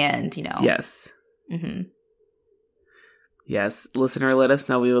 and you know. Yes. Mm-hmm. Yes, listener, let us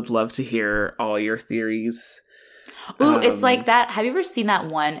know. We would love to hear all your theories. Ooh, it's like that. Have you ever seen that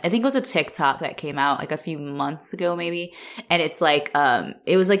one? I think it was a TikTok that came out like a few months ago, maybe. And it's like,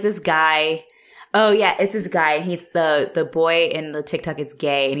 it was like this guy. Oh yeah, it's this guy. He's the boy in the TikTok is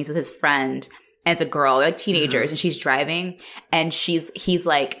gay, and he's with his friend, and it's a girl. They're like teenagers, and she's driving, and he's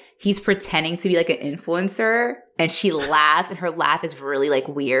pretending to be like an influencer, and she laughs, and her laugh is really like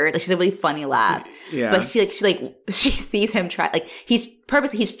weird. Like she's a really funny laugh. Yeah. But she sees him try, like he's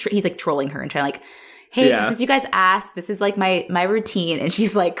like trolling her and trying like, hey, since you guys asked, this is like my routine. And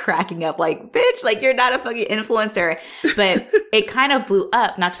she's like cracking up like, bitch, like you're not a fucking influencer. But it kind of blew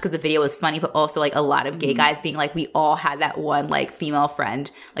up, not just because the video was funny, but also like a lot of gay guys being like, we all had that one like female friend,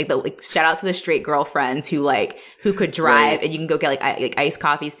 like shout out to the straight girlfriends who could drive and you can go get like iced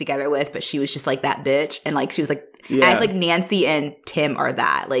coffees together with, but she was just like that bitch. And like, she was like, I feel like Nancy and Tim are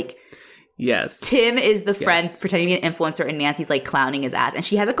that. Like, yes. Tim is the friend pretending to be an influencer, and Nancy's like clowning his ass, and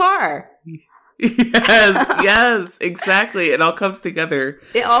she has a car. Yes, exactly. It all comes together.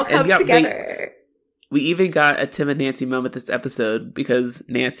 It all comes together. We even got a Tim and Nancy moment this episode because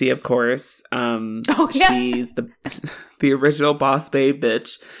Nancy, of course, she's the original boss babe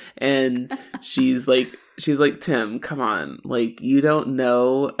bitch, and she's like, Tim, come on, like you don't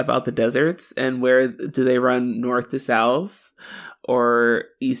know about the deserts and where do they run north to south or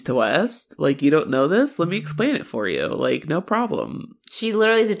east to west? Like, you don't know this? Let me explain it for you. Like, no problem. She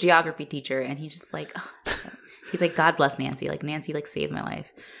literally is a geography teacher, and he's just like, he's like, God bless Nancy. Like, Nancy, like, saved my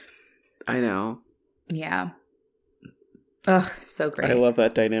life. I know. Yeah. Ugh, so great. I love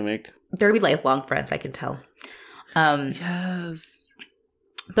that dynamic. They're gonna be lifelong friends, I can tell. Yes.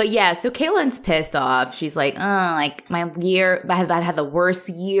 But yeah, so Caitlin's pissed off. She's like, like, my year, I've had the worst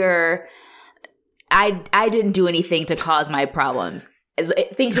year. I didn't do anything to cause my problems.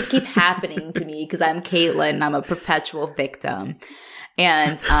 Things just keep happening to me because I'm Caitlin and I'm a perpetual victim.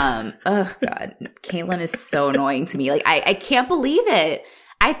 And, oh God, Caitlin is so annoying to me. Like, I can't believe it.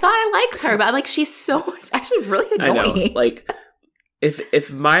 I thought I liked her, but I'm like, she's so actually really annoying. I know. Like,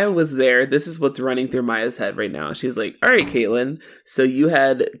 if Maya was there, this is what's running through Maya's head right now. She's like, all right, Caitlin, so you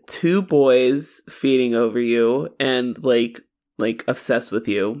had 2 boys feeding over you and like obsessed with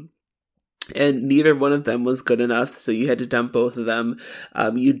you. And neither one of them was good enough, so you had to dump both of them.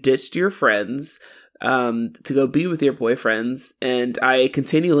 You ditched your friends to go be with your boyfriends, and I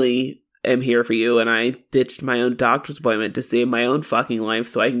continually am here for you, and I ditched my own doctor's appointment to save my own fucking life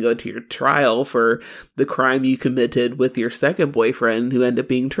so I can go to your trial for the crime you committed with your second boyfriend who ended up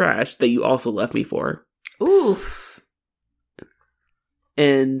being trash that you also left me for. Oof.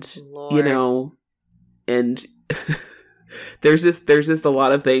 And, Lord. you know, and there's just a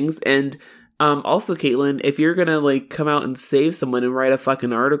lot of things. And also, Caitlin, if you're gonna like come out and save someone and write a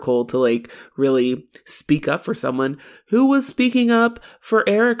fucking article to like really speak up for someone, who was speaking up for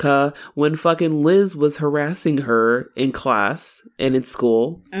Erica when fucking Liz was harassing her in class and in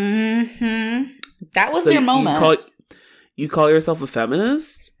school? Mm-hmm. That was their moment. You call yourself a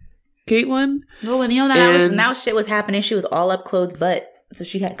feminist, Caitlin? Well, and you know that now shit was happening. She was all up Claude's butt, so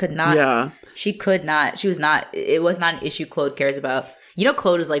she could not. Yeah, she could not. She was not. It was not an issue Claude cares about. You know,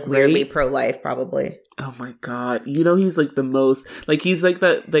 Claude is like weirdly pro-life, probably. Oh my god! You know, he's like the most like he's like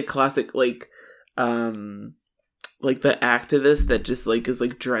the classic like the activist that just like is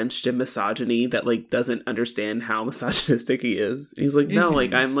like drenched in misogyny that like doesn't understand how misogynistic he is. And he's like, no,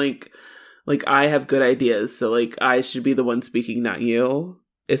 like I'm like I have good ideas, so like I should be the one speaking, not you.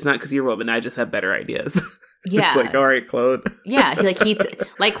 It's not because you're a woman. I just have better ideas. Yeah, it's like, all right, Claude. Yeah,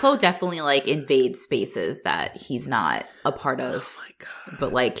 like Claude definitely like invades spaces that he's not a part of. Oh my god!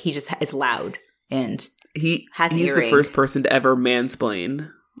 But like he just is loud and he's the first person to ever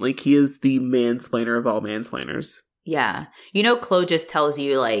mansplain. Like he is the mansplainer of all mansplainers. Yeah, you know, Claude just tells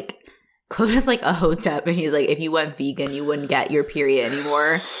you like Claude is like a hotep, and he's like, if you went vegan, you wouldn't get your period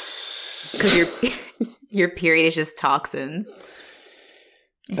anymore because your period is just toxins.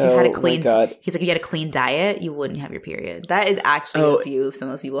 If you had a clean, he's like, if you had a clean diet, you wouldn't have your period. That is actually a view some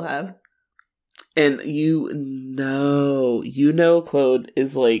of those people have. And you know, Claude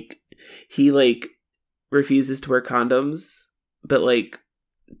is like, he like refuses to wear condoms, but like,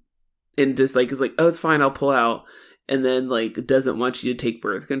 and just like is like, oh, it's fine, I'll pull out, and then like doesn't want you to take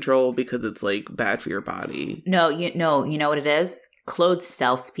birth control because it's like bad for your body. No, you know what it is. Claude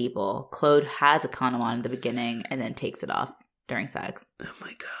sells people. Claude has a condom on in the beginning and then takes it off during sex. Oh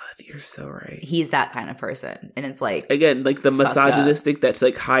my god, you're so right. He's that kind of person, and it's like again, like the misogynistic that's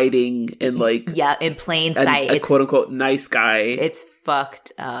like hiding in like in plain sight, a quote unquote nice guy. It's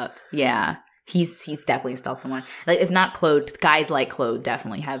fucked up. Yeah, he's definitely stalled someone. Like if not Claude, guys like Claude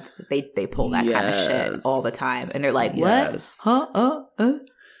definitely have they pull that kind of shit all the time, and they're like, what?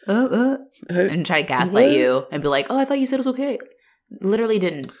 And try to gaslight you and be like, oh, I thought you said it was okay. Literally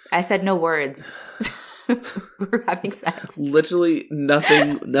didn't. I said no words. We're having sex. Literally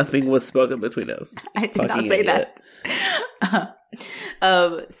nothing was spoken between us. I did not say idiot. that.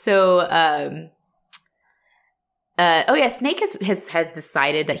 Snake has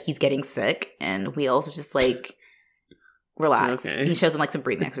decided that he's getting sick, and Wheels just like relax. Okay. He shows him like some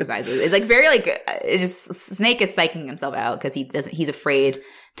breathing exercises. It's like very like it's just Snake is psyching himself out because he's afraid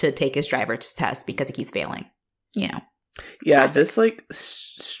to take his driver's test because he keeps failing. You know. Yeah, classic. This like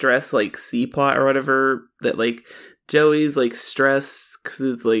stress like C plot or whatever that like Joey's like stress because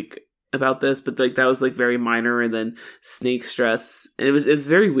it's like about this, but like that was like very minor, and then Snake stress, and it was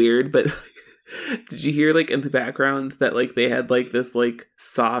very weird. But did you hear like in the background that like they had like this like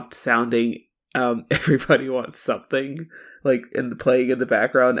soft sounding Everybody Wants Something like playing in the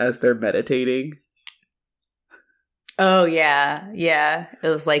background as they're meditating? Oh yeah, it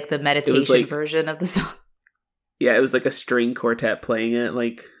was like the meditation version of the song. Yeah, it was like a string quartet playing it,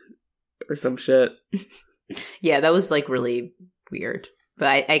 like, or some shit. Yeah, that was like really weird.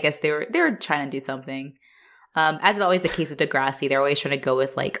 But I guess they were trying to do something. As is always the case with Degrassi, they're always trying to go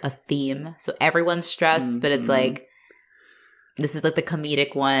with like a theme. So everyone's stressed, but it's like, this is like the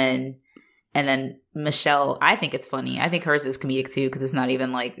comedic one. And then Michelle, I think it's funny. I think hers is comedic too, because it's not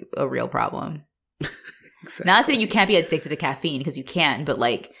even like a real problem. Exactly. Not saying you can't be addicted to caffeine, because you can, but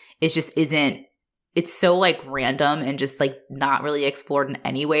like, it just isn't. It's so like random and just like not really explored in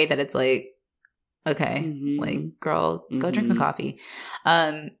any way that it's like, okay, like girl, go drink some coffee.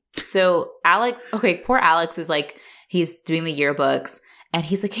 So Alex, poor Alex is like, he's doing the yearbooks and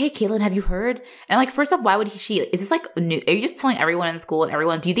he's like, hey, Caitlin, have you heard? And I'm like, first off, why would is this like new? Are you just telling everyone in school and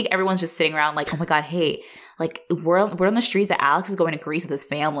everyone, do you think everyone's just sitting around like, oh my God, hey, like we're on the streets that Alex is going to Greece with his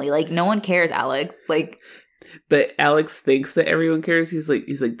family. Like no one cares, Alex. Like, but Alex thinks that everyone cares. He's like,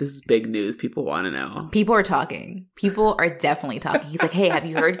 this is big news. People want to know. People are talking. People are definitely talking. He's like, hey, have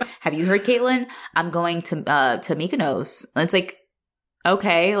you heard, Caitlin? I'm going to Mykonos. And it's like,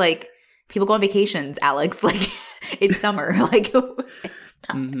 okay, like people go on vacations, Alex. Like it's summer. Like it's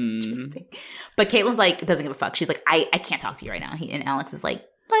not interesting. But Caitlin's like, doesn't give a fuck. She's like, I can't talk to you right now. And Alex is like,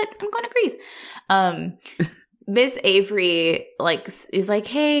 but I'm going to Greece. Miss Avery like is like,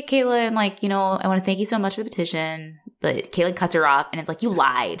 hey, Caitlin, like, you know, I want to thank you so much for the petition. But Caitlin cuts her off and it's like, you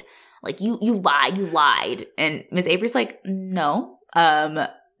lied. Like, you lied. And Miss Avery's like, no,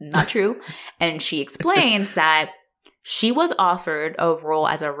 not true. And she explains that she was offered a role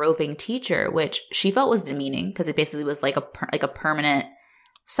as a roving teacher, which she felt was demeaning because it basically was like a permanent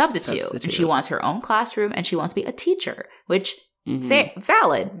substitute. And she wants her own classroom and she wants to be a teacher, which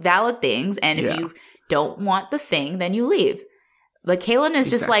valid things. And if you don't want the thing, then you leave. But Caitlin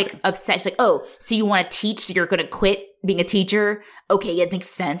is just like upset. She's like, oh, so you want to teach, so you're going to quit being a teacher? Okay, it makes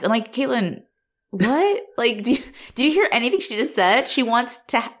sense. I'm like, Caitlin, what? Like, did you hear anything she just said? She wants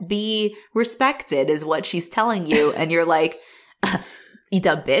to be respected is what she's telling you. And you're like, you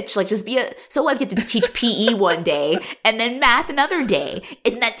dumb bitch. Like, just so what, I get to teach PE one day and then math another day.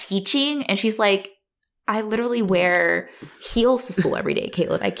 Isn't that teaching? And she's like, I literally wear heels to school every day,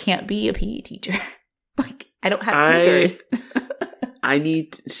 Caitlin. I can't be a PE teacher. Like, I don't have sneakers.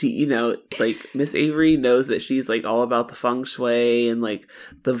 Like, Miss Avery knows that she's like all about the feng shui and like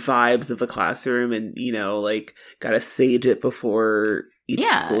the vibes of a classroom and, like gotta sage it before each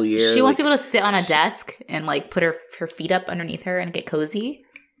school year. She wants people to sit on a desk and like put her feet up underneath her and get cozy.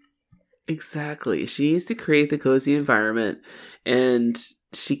 Exactly. She needs to create the cozy environment, and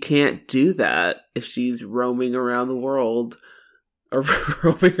she can't do that if she's roaming around the world or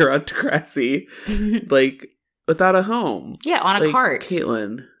roaming around Degrassi, like, without a home. Yeah, on a cart.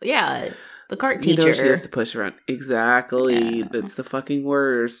 Caitlin. Yeah, the cart teacher. She has to push around. Exactly. Yeah. That's the fucking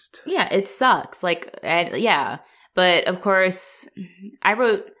worst. Yeah, it sucks. Like, but of course, I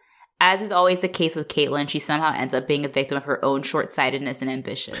wrote, as is always the case with Caitlin, she somehow ends up being a victim of her own short-sightedness and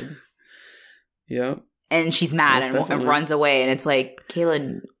ambition. Yeah. And she's mad and runs away. And it's like,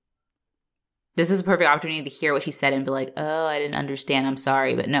 Caitlin, this is a perfect opportunity to hear what she said and be like, oh, I didn't understand. I'm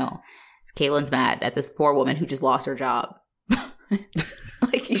sorry. But no, Caitlin's mad at this poor woman who just lost her job.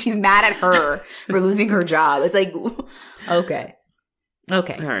 Like, she's mad at her for losing her job. It's like, okay. All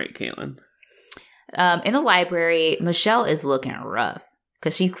right, Caitlin. In the library, Michelle is looking rough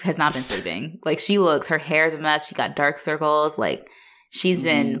because she has not been sleeping. Like, her hair's a mess. She got dark circles. Like, she's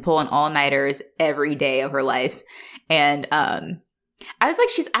been pulling all-nighters every day of her life. And I was like,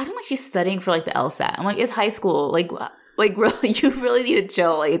 she's acting like she's studying for like the LSAT. I'm like, it's high school. Like really, you really need to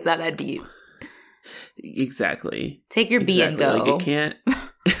chill. Like, it's not that deep. Exactly. Take your B and go. Like, it can't.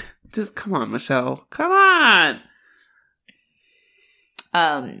 Just come on, Michelle. Come on.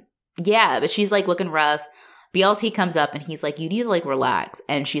 Yeah, but she's like looking rough. BLT comes up and he's like, you need to like relax.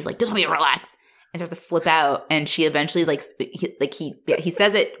 And she's like, just want me to relax. And starts to flip out. And she eventually he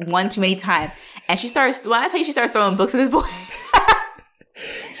says it one too many times. And she starts, when I tell you she starts throwing books at this boy.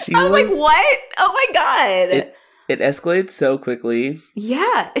 I was like, what? Oh my God. It escalates so quickly.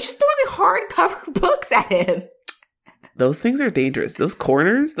 Yeah. It's just throwing hardcover books at him. Those things are dangerous. Those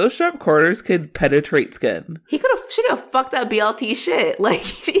sharp corners could penetrate skin. She could have fucked up BLT shit. Like,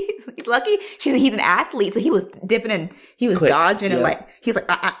 he's lucky. He's an athlete, so he was dipping and he was dodging and like he's like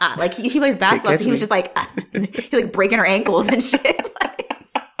like he plays basketball, so he was just like he's like breaking her ankles and shit. Like.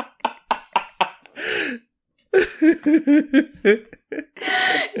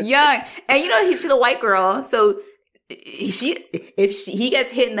 Young, and she's a white girl, so if he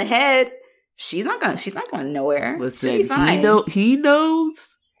gets hit in the head. She's not going nowhere. Listen, he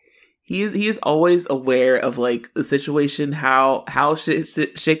knows. He is always aware of like the situation, how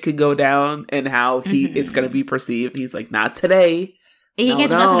shit could go down, and how it's gonna be perceived. He's like, not today. He can't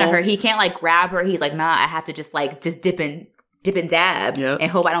do nothing to her. He can't like grab her. He's like, nah, I have to just dip and dab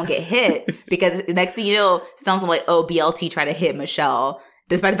and hope I don't get hit, because the next thing you know, sounds like, oh, BLT tried to hit Michelle,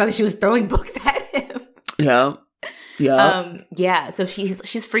 despite the fact that she was throwing books at him. Yeah. Yeah. So she's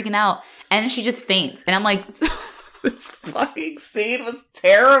freaking out, and she just faints, and I'm like, this fucking scene was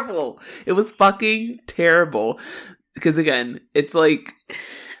terrible. It was fucking terrible, because again, it's like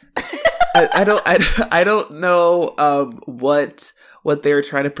I don't know what they were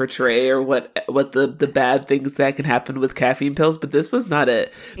trying to portray, or what the bad things that can happen with caffeine pills, but this was not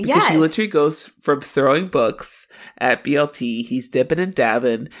it. Because she literally goes from throwing books at BLT, he's dipping and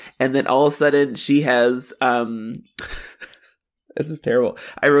dabbing, and then all of a sudden she has this is terrible.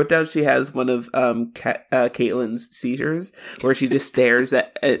 I wrote down she has one of Caitlin's seizures, where she just stares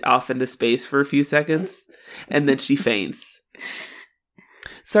at off into space for a few seconds, and then she faints.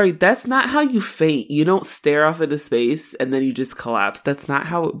 Sorry, that's not how you faint. You don't stare off into space and then you just collapse. That's not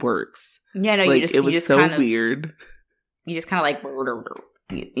how it works. Yeah, no, it was so weird. You just kind of like,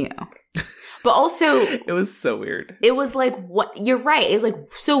 But also, it was so weird. It was like, what? You're right. It was like,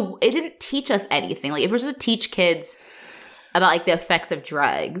 so it didn't teach us anything. Like, if it was to teach kids about like the effects of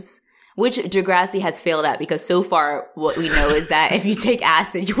drugs, Which Degrassi has failed at, because so far what we know is that if you take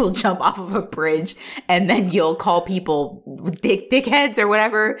acid, you will jump off of a bridge and then you'll call people dickheads or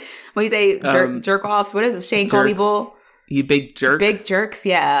whatever. What do you say? Jerk offs? What does Shane call people? You big jerk. Big jerks,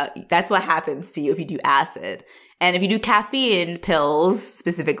 yeah. That's what happens to you if you do acid. And if you do caffeine pills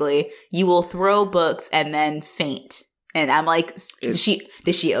specifically, you will throw books and then faint. And I'm like, did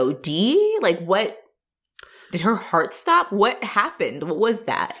she OD? Like, what? Did her heart stop? What happened? What was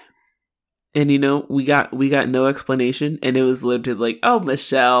that? And we got no explanation, and it was literally like, "Oh,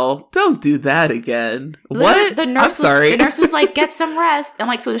 Michelle, don't do that again." What? The nurse sorry. The nurse was like, "Get some rest." I'm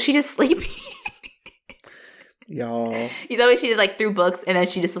like, "So is she just sleeping?" Y'all. She just like threw books, and then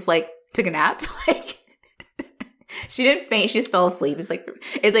she just was like took a nap. Like, she didn't faint; she just fell asleep. It's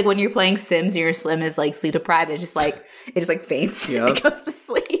like when you're playing Sims and your Slim is like sleep deprived. It just faints. Yep. It goes to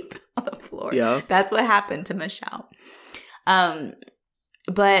sleep on the floor. Yeah, that's what happened to Michelle.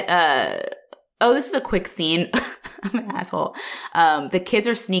 Oh, this is a quick scene. I'm an asshole. The kids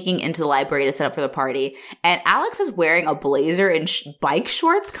are sneaking into the library to set up for the party, and Alex is wearing a blazer and bike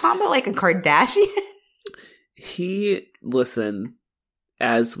shorts combo like a Kardashian. Listen,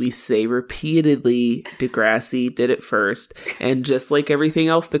 as we say repeatedly, Degrassi did it first, and just like everything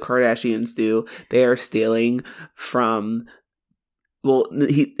else the Kardashians do, they are stealing from... Well,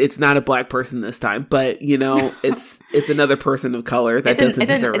 it's not a black person this time, but it's another person of color that doesn't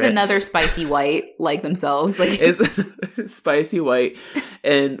deserve it. It's another spicy white like themselves. Like, it's spicy white,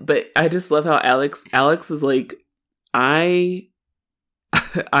 but I just love how Alex is like, I'm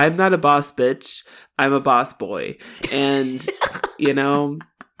not a boss bitch, I'm a boss boy, and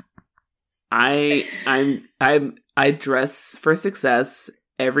I dress for success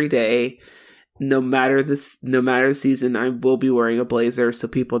every day. No matter the season, I will be wearing a blazer so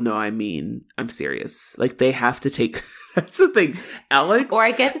people know I'm serious. Like, they have to take that's the thing. Alex, or I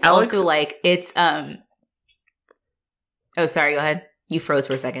guess it's also like it's oh, sorry, go ahead. You froze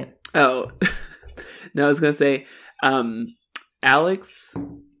for a second. Oh. No, I was going to say Alex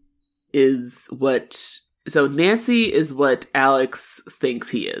is so Nancy is what Alex thinks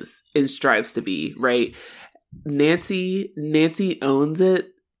he is and strives to be, right? Nancy owns it,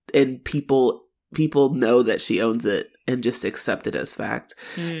 and people know that she owns it and just accept it as fact.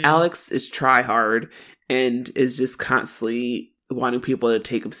 Alex is try hard and is just constantly wanting people to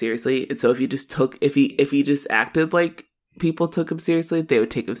take him seriously. And so if he just acted like people took him seriously, they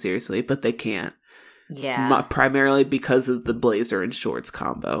would take him seriously, but they can't. Yeah. Primarily because of the blazer and shorts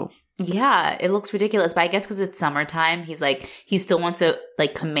combo. Yeah, it looks ridiculous, but I guess because it's summertime, he still wants to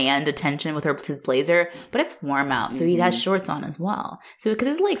like command attention with his blazer, but it's warm out, so he has shorts on as well. So because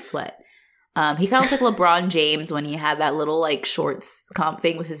his legs sweat, he kind of looks like LeBron James when he had that little like shorts comp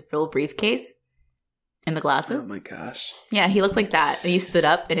thing with his little briefcase and the glasses. Oh my gosh! Yeah, he looked like that. He stood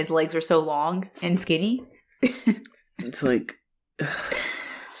up and his legs were so long and skinny. It's like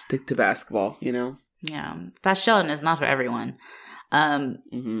stick to basketball, Yeah, fashion is not for everyone.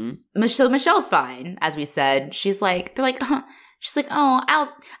 Michelle's fine, as we said. She's like, she's like, oh, I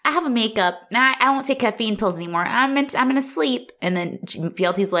have a makeup. I won't take caffeine pills anymore. I'm gonna sleep. And then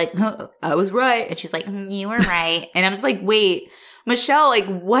PLT's like, I was right. And she's like, you were right. And I'm just like, wait, Michelle, like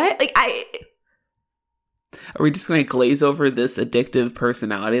what? Like are we just gonna glaze over this addictive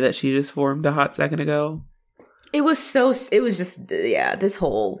personality that she just formed a hot second ago? It was just, yeah, this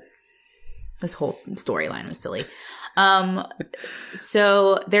whole storyline was silly.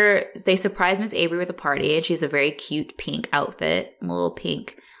 So they surprise Miss Avery with a party, and she has a very cute pink outfit, a little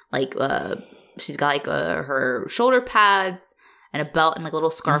pink, like, she's got like her shoulder pads and a belt and like a little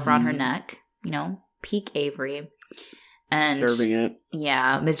scarf around her neck, peak Avery. And serving it.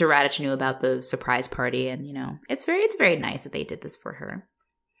 Yeah. Mr. Radich knew about the surprise party, and it's very nice that they did this for her.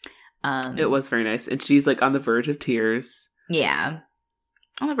 It was very nice. And she's like on the verge of tears. Yeah.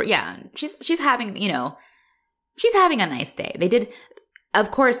 Yeah. She's having, she's having a nice day. They did, of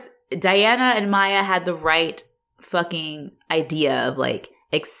course, Diana and Maya had the right fucking idea of like,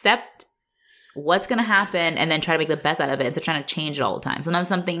 accept what's going to happen and then try to make the best out of it instead of trying to change it all the time. Sometimes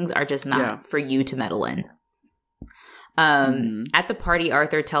some things are just not for you to meddle in. At the party,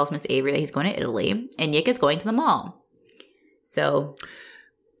 Arthur tells Miss Avery that he's going to Italy and Nick is going to the mall. So...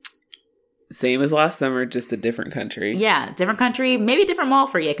 same as last summer, just a different country. Yeah, different country. Maybe a different mall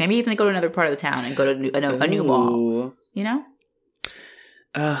for Yick. Maybe he's going to go to another part of the town and go to a new mall.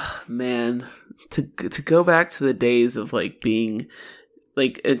 Man. To go back to the days of, like, being,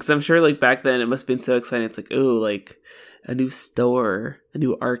 like, because I'm sure, like, back then it must have been so exciting. It's like, oh, like, a new store, a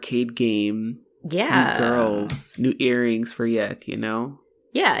new arcade game. Yeah. New girls, new earrings for Yick,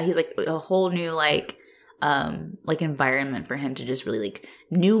 Yeah, he's, like, a whole new, like, like environment for him to just really like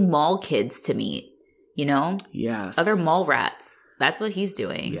new mall kids to meet, you know? Yes. Other mall rats. That's what he's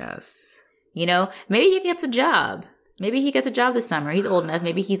doing. Yes. You know, maybe he gets a job. Maybe he gets a job this summer. He's old enough.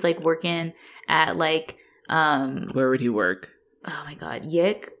 Maybe he's like working at like where would he work? Oh my God,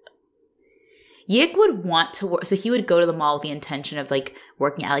 Yik would want to work. So he would go to the mall with the intention of like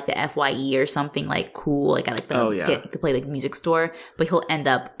working at like the FYE or something like cool, like at like the get to play like music store. But he'll end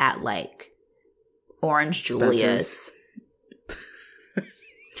up at like Orange Julius.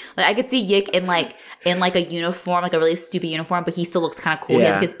 Like I could see Yik in like a uniform, like a really stupid uniform, but he still looks kind of cool. He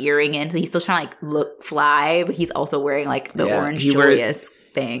has like his earring in, so he's still trying to like look fly, but he's also wearing like the Orange Julius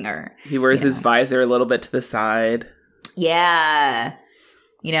thing. Or he wears his visor a little bit to the side. Yeah.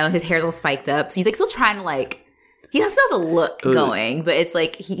 You know, his hair's all spiked up. So he's like still trying to like, he still has a look going, but it's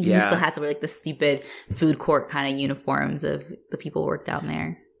like he still has to wear like the stupid food court kind of uniforms of the people who work down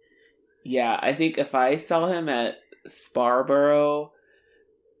there. Yeah, I think if I saw him at Sparborough,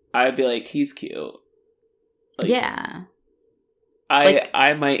 I'd be like, he's cute. Like, yeah.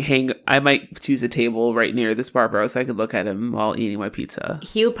 I might choose a table right near the Sparborough so I could look at him while eating my pizza.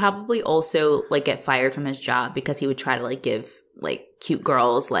 He would probably also like get fired from his job because he would try to like give like cute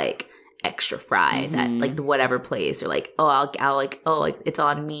girls like extra fries at like the whatever place, or like, I'll like, like it's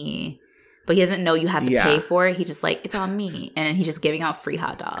on me. But he doesn't know you have to pay for it. He just like, it's on me. And then he's just giving out free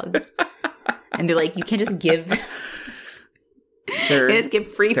hot dogs. And they're like, you can't just give Sir, you just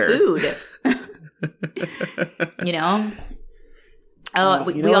give free food. You know? Oh,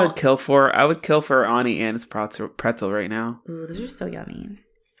 you know what I'd kill for? I would kill for Auntie Anne's pretzel right now. Ooh, those are so yummy.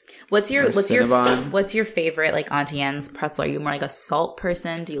 What's your favorite like Auntie Anne's pretzel? Are you more like a salt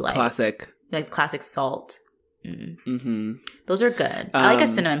person? Do you like classic salt? Mm-hmm. Those are good. I like a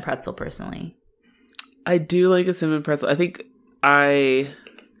cinnamon pretzel personally. I do like a cinnamon pretzel. I think I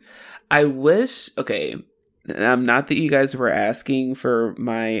wish. Okay, not that you guys were asking for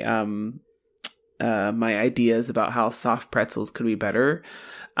my my ideas about how soft pretzels could be better.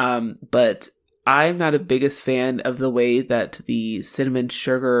 But I'm not a biggest fan of the way that the cinnamon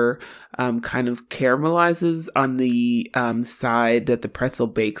sugar kind of caramelizes on the side that the pretzel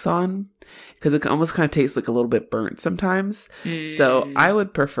bakes on, because it almost kind of tastes like a little bit burnt sometimes. So I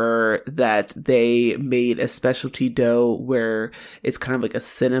would prefer that they made a specialty dough where it's kind of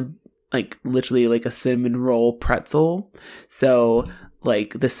like literally like a cinnamon roll pretzel. So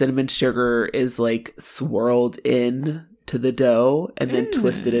like the cinnamon sugar is like swirled in to the dough and then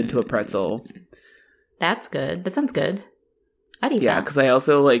twisted into a pretzel. That's good. That sounds good. I'd eat that. Yeah, because I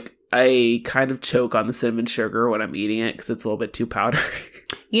also I kind of choke on the cinnamon sugar when I'm eating it because it's a little bit too powdery.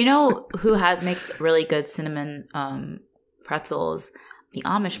 You know who makes really good cinnamon pretzels? The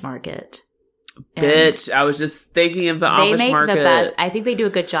Amish market. Bitch, I was just thinking of the Amish market. They make the best. I think they do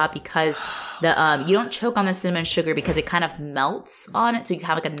a good job because you don't choke on the cinnamon sugar because it kind of melts on it. So you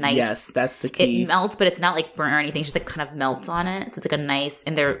have like a nice... Yes, that's the key. It melts, but it's not like burnt or anything. It's just like kind of melts on it. So it's like a nice...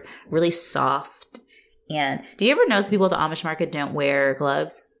 And they're really soft. And do you ever notice people at the Amish market don't wear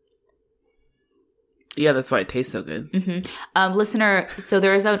gloves? Yeah, that's why it tastes so good. Mm-hmm. Listener, so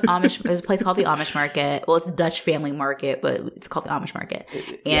there's a place called the Amish Market. Well, it's a Dutch family market, but it's called the Amish Market.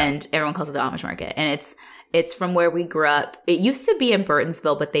 And everyone calls it the Amish Market. And it's from where we grew up. It used to be in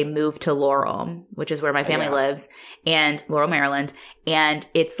Burtonsville, but they moved to Laurel, which is where my family lives, and Laurel, Maryland. And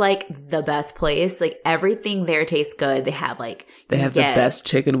it's like the best place. Like everything there tastes good. They have the best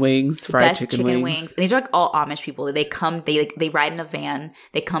chicken wings, fried chicken wings. And these are like all Amish people. They come, they ride in a van.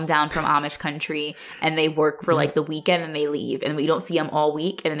 They come down from Amish country and they work for like the weekend and they leave. And we don't see them all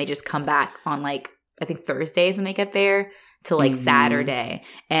week. And then they just come back on I think Thursdays when they get there. To Saturday,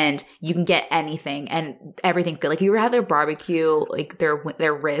 and you can get anything and everything's good. Like you ever have their barbecue, like their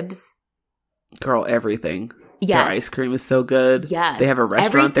ribs? Girl, everything. Yes. Their ice cream is so good. Yes. They have a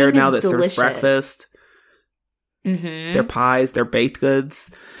restaurant there now that serves breakfast. Mm-hmm. Their pies, their baked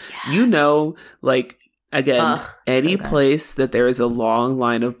goods. Yes. You know, again, any place that there is a long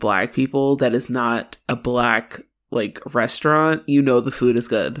line of Black people that is not a Black restaurant, you know the food is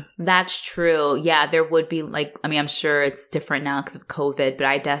good. That's true. Yeah, there would be I'm sure it's different now because of COVID, but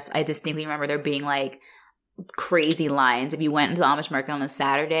I distinctly remember there being crazy lines. If you went into the Amish market on a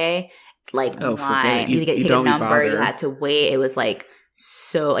Saturday, line. You get a number, you had to wait. It was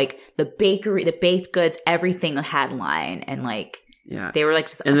the bakery, the baked goods, everything had line, and yeah, they were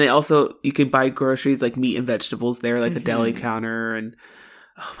just. And they also, you can buy groceries like meat and vegetables there, a deli counter, and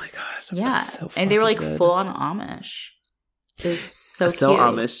oh my gosh, yeah, so and they were good. full on Amish. It was so cute.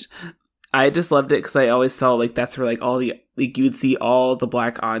 Amish. I just loved it because I always saw that's where all the you would see all the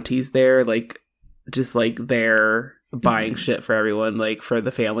Black aunties there, just there buying shit for everyone, for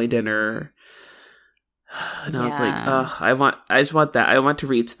the family dinner. And I was like, oh, I just want that. I want to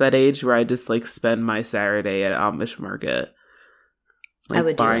reach that age where I just like spend my Saturday at Amish market. Like I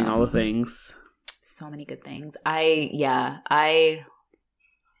would buying all the things. So many good things. The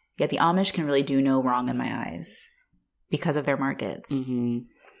Amish can really do no wrong in my eyes because of their markets. Mm-hmm.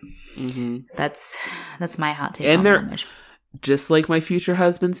 Mm-hmm. That's my hot take. And they're Amish. Just like my future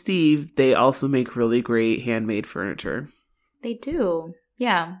husband Steve, they also make really great handmade furniture. They do.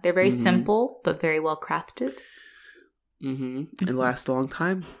 Yeah, they're very simple but very well crafted. Mm-hmm. And last a long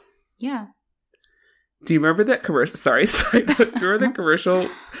time. Yeah. Do you remember that commercial? Sorry. Do you remember that commercial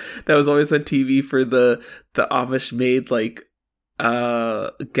that was always on TV for the Amish made like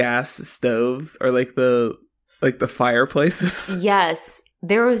gas stoves or like the fireplaces? Yes,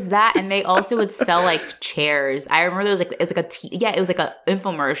 there was that, and they also would sell like chairs. I remember there was like it was like a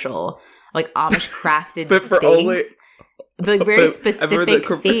infomercial, like Amish crafted but for things, only, like very specific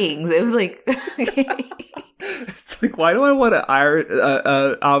things. It was like. It's like, why do I want an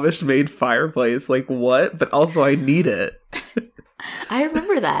Amish made fireplace? Like, what? But also, I need it. I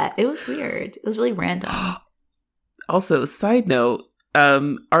remember that. It was weird. It was really random. Also, side note,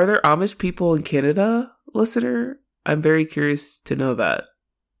 are there Amish people in Canada, listener? I'm very curious to know that.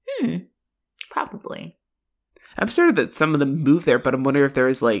 Probably. I'm sure that some of them moved there, but I'm wondering if there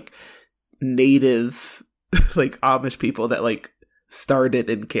is like native, like Amish people that like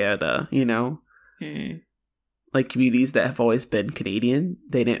started in Canada, you know? Like communities that have always been Canadian.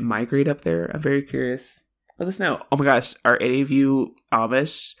 They didn't migrate up there. I'm very curious. Let us know. Oh my gosh. Are any of you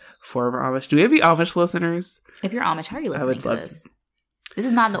Amish? Former Amish? Do we have any Amish listeners? If you're Amish, how are you listening to this? This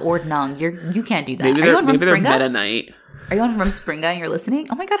is not the Ordnung. You can't do that. Maybe are you on Rumspringa? Mennonite. Are you on Rumspringa and you're listening?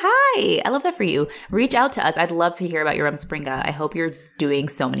 Oh my God, hi. I love that for you. Reach out to us. I'd love to hear about your Rumspringa. I hope you're doing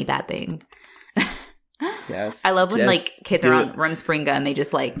so many bad things. Yes. I love when like kids are on Rumspringa and they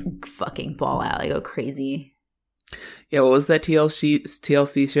just like fucking ball out. They go crazy. Yeah, what was that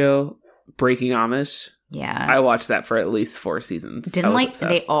TLC show? Breaking Amish? Yeah. I watched that for at least 4 seasons. Didn't like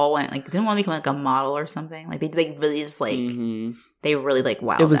obsessed. They all went like didn't want to become like a model or something? Like they really just like they really like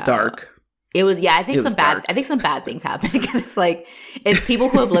wow. It was dark. It was I think some bad things happened because it's people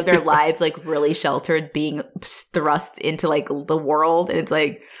who have lived their lives like really sheltered being thrust into like the world, and it's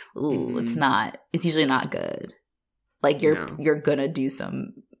like it's usually not good. Like you're gonna do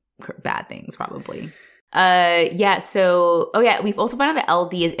some bad things probably. We've also found out that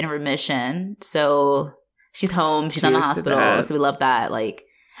LD is in remission, so she's home, she's not in the hospital, so we love that. Like,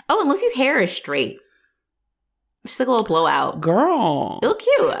 and Lucy's hair is straight. She's like a little blowout. Girl. It looked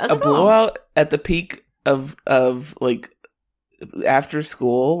cute. A blowout at the peak of like after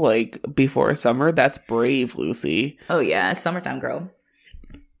school, like before summer. That's brave, Lucy. Oh yeah, summertime girl.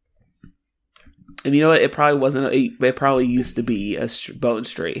 And you know what? It probably wasn't. It probably used to be a bone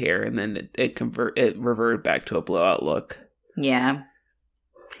straight hair, and then it reverted back to a blowout look. Yeah,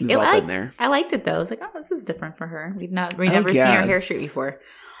 I liked it though. I was like, oh, this is different for her. We've never seen her hair straight before.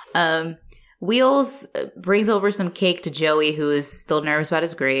 Wheels brings over some cake to Joey, who is still nervous about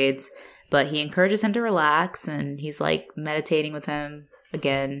his grades, but he encourages him to relax, and he's like meditating with him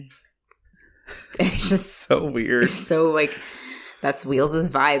again. And it's just so weird. So like. That's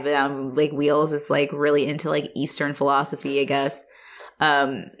Wheels' vibe. Like Wheels is like really into like Eastern philosophy, I guess.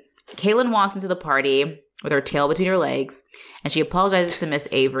 Kaylin walks into the party with her tail between her legs, and she apologizes to Miss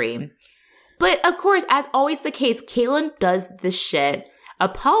Avery. But of course, as always the case, Kaylin does this shit,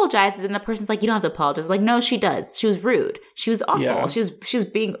 apologizes, and the person's like, "You don't have to apologize." Like, no, she does. She was rude. She was awful. Yeah. She was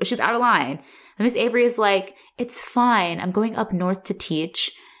out of line. And Miss Avery is like, "It's fine. I'm going up north to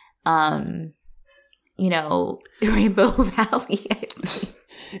teach." Rainbow Valley.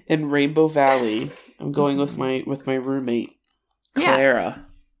 In Rainbow Valley, I'm going with my roommate, Clara,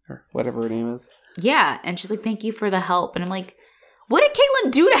 or whatever her name is. Yeah, and she's like, "Thank you for the help." And I'm like, "What did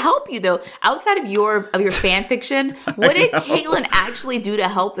Caitlin do to help you, though? Outside of your fan fiction, what did Caitlin actually do to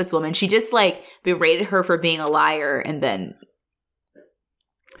help this woman? She just like berated her for being a liar, and then,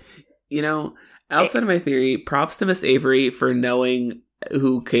 outside of my theory, props to Miss Avery for knowing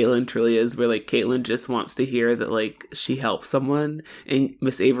who Caitlin truly is, where like Caitlin just wants to hear that like she helped someone, and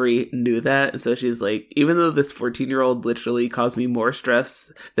Miss Avery knew that, and so she's like, even though this 14-year-old literally caused me more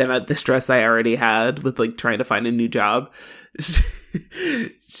stress than the stress I already had with like trying to find a new job,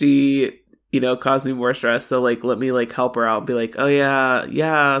 she caused me more stress, so like let me like help her out and be like, oh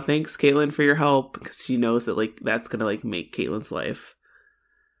yeah, thanks Caitlin for your help, because she knows that like that's gonna like make Caitlin's life.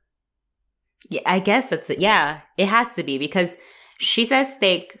 Yeah, I guess that's it. Yeah, it has to be, because she says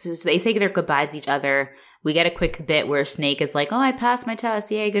they say their goodbyes to each other. We get a quick bit where Snake is like, "Oh, I passed my test.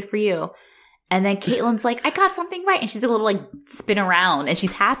 Yay, good for you." And then Caitlin's like, I got something right. And she's a little like spin around and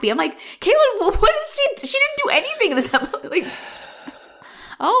she's happy. I'm like, Caitlin, what did she didn't do anything in this episode. Like,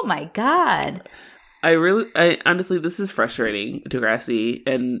 oh my God. I honestly, this is frustrating, Degrassi.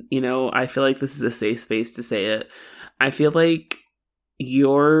 And, you know, I feel like this is a safe space to say it. I feel like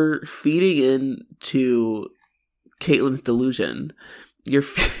you're feeding into Caitlin's delusion. You're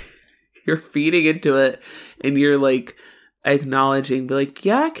feeding into it and you're like, acknowledging, be like,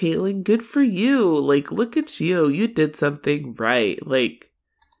 yeah, Caitlin, good for you. Like, look at you. You did something right. Like,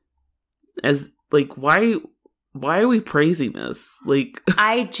 why are we praising this? Like,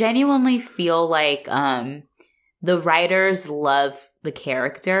 I genuinely feel like the writers love the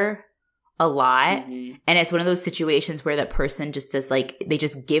character a lot. Mm-hmm. And it's one of those situations where that person just does like, they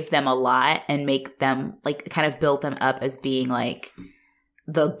just give them a lot and make them like kind of build them up as being like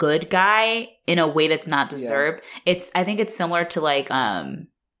the good guy in a way that's not deserved. Yeah. I think it's similar to like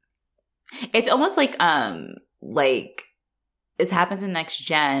it's almost like this happens in Next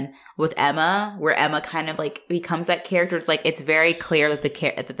Gen with Emma, where Emma kind of like becomes that character. It's like it's very clear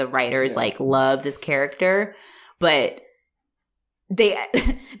that the writers like love this character, but they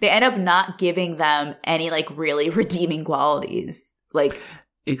end up not giving them any like really redeeming qualities. Like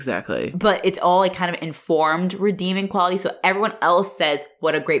exactly. But it's all like kind of informed redeeming quality. So everyone else says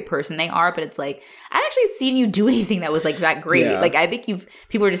what a great person they are. But it's like, I've actually seen you do anything that was like that great. Yeah. Like I think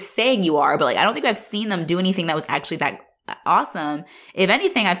people are just saying you are, but like I don't think I've seen them do anything that was actually that awesome. If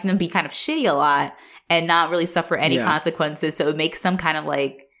anything, I've seen them be kind of shitty a lot and not really suffer any consequences. So it makes them kind of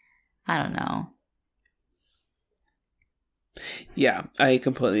like, I don't know. Yeah, I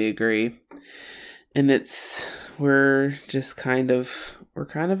completely agree. And we're kind of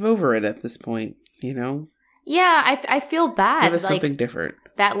over it at this point, you know? Yeah, I feel bad. Give us something different.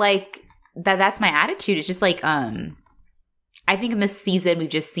 That's my attitude. It's just like, I think in this season we've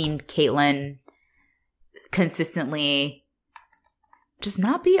just seen Caitlin consistently just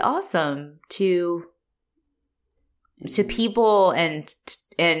not be awesome to people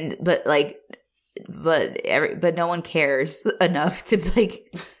but no one cares enough to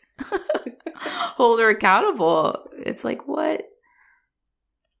like hold her accountable. It's like, what?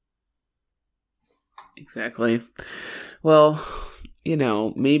 Exactly. Well, you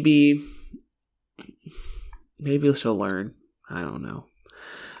know, maybe she'll learn. I don't know.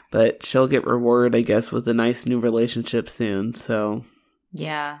 But she'll get rewarded, I guess, with a nice new relationship soon. So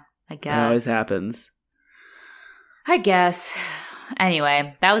yeah, I guess. It always happens. I guess.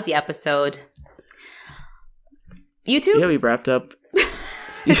 Anyway, that was the episode. YouTube? Yeah, we wrapped up.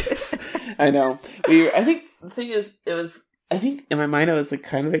 Yes, I know. I think the thing is, I think in my mind I was like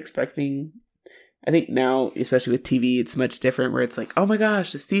kind of expecting. I think now, especially with TV, it's much different where it's like, oh my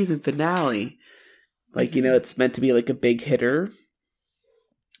gosh, the season finale. Like, you know, it's meant to be like a big hitter.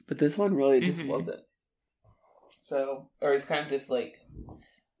 But this one really just wasn't. So, or it's kind of just like,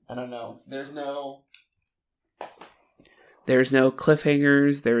 I don't know. There's no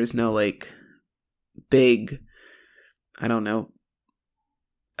cliffhangers. There is no like big, I don't know,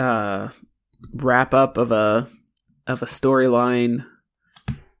 wrap up of a storyline,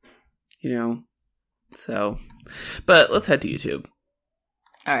 you know. So, but let's head to YouTube.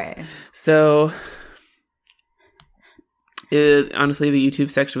 All right. So, honestly, the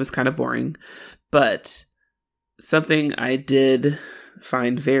YouTube section was kind of boring, but something I did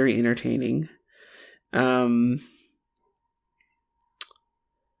find very entertaining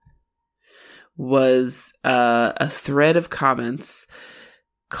was a thread of comments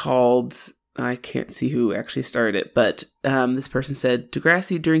called, I can't see who actually started it, but this person said,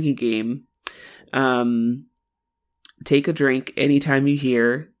 Degrassi drinking game. Take a drink anytime you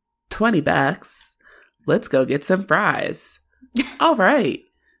hear 20 bucks. Let's go get some fries. All right.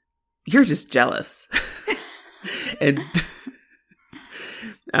 You're just jealous. and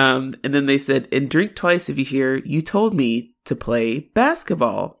then they said, and drink twice if you hear you told me to play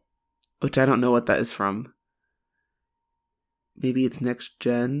basketball, which I don't know what that is from. Maybe it's Next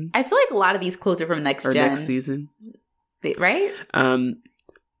Gen. I feel like a lot of these quotes are from Next Gen. Or next season. Right?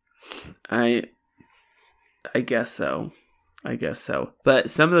 I guess so. But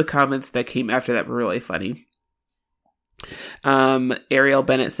some of the comments that came after that were really funny. Ariel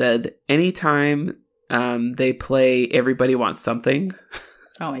Bennett said, anytime they play Everybody Wants Something.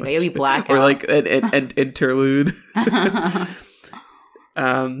 Oh my god, you'll be blackout. Or like an interlude.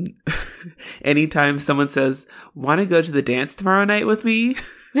 Anytime someone says, want to go to the dance tomorrow night with me?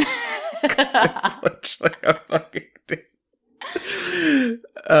 Because there's such like a fucking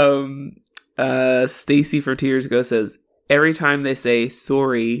dance. Stacy for Tears Ago says, every time they say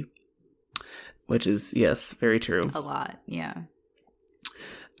sorry, which is, yes, very true. A lot, yeah.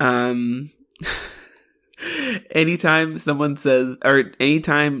 Anytime someone says, or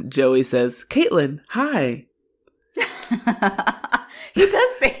anytime Joey says, Caitlin, hi. He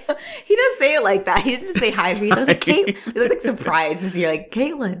does say it like that. He didn't say hi. He was like, Caitlin. He looks like surprised as you're like,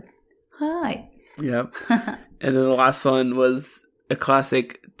 Caitlin, hi. Yep. And then the last one was a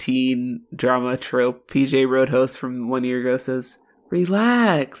classic teen drama trope. PJ Roadhouse from 1 year ago says,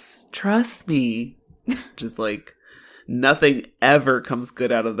 relax, trust me. Just like, nothing ever comes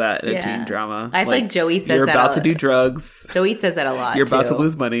good out of that in a teen drama. I feel like Joey says you're that. You're about to do drugs. Joey says that a lot. You're about to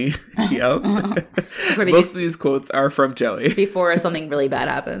lose money. Yep. Most of these quotes are from Joey. Before something really bad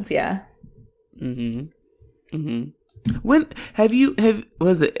happens, yeah. Mm-hmm. Mm-hmm. When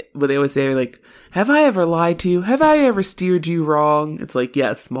was it what they always say, like, have I ever lied to you? Have I ever steered you wrong? It's like,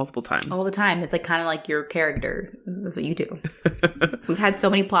 yes, multiple times. All the time. It's like kind of like your character. That's what you do. We've had so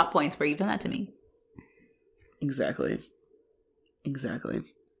many plot points where you've done that to me. Exactly. You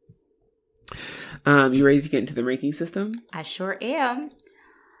ready to get into the ranking system? I sure am.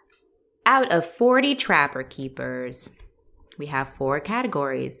 Out of 40 Trapper Keepers, we have 4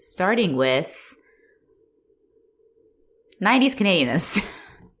 categories, starting with 90s Canadianness.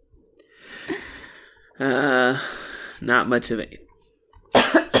 Not much of it.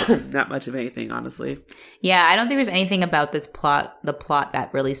 Not much of anything, honestly. Yeah, I don't think there's anything about the plot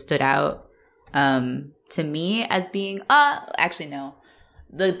that really stood out to me as being actually no.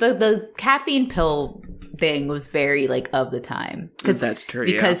 The caffeine pill thing was very like of the time. That's true.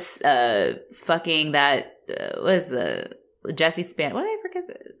 Because fucking that was the Jesse Span. What did I forget?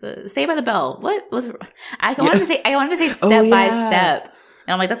 The Saved by the Bell. What was? I wanted to say Step by Step,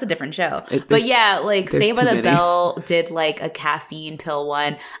 and I'm like, that's a different show. But yeah, like Saved by the Bell did like a caffeine pill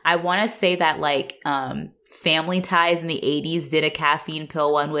one. I want to say that like Family Ties in the 80s did a caffeine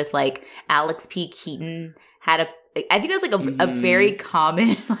pill one with like Alex P. Keaton had a. I think that's like a very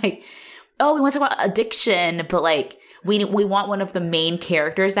common like, oh, we want to talk about addiction, but like we want one of the main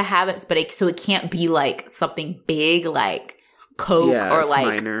characters to have it, but so it can't be like something big like Coke or like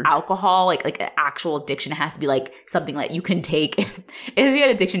minor alcohol, like an actual addiction. It has to be like something like you can take. If you had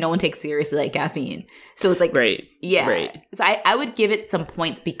addiction, no one takes seriously like caffeine. So it's like, right. Yeah. Right. So I would give it some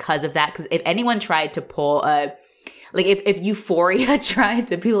points because of that. Because if anyone tried to pull like if Euphoria tried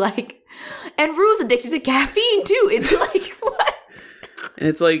to be like, and Rue's addicted to caffeine too, it'd be like, what? And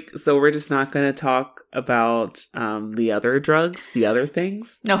it's like, so we're just not going to talk about the other drugs, the other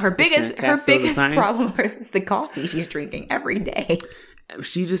things? No, her biggest problem is the coffee she's drinking every day.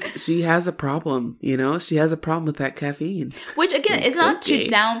 She has a problem, you know? She has a problem with that caffeine. Which, again, is not to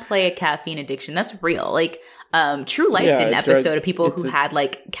downplay a caffeine addiction. That's real. Like, True Life did an episode of people who had,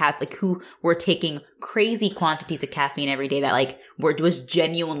 like, who were taking crazy quantities of caffeine every day that, like, was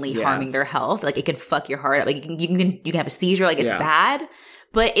genuinely harming their health. Like, it can fuck your heart up. Like, you can have a seizure. Like, it's bad.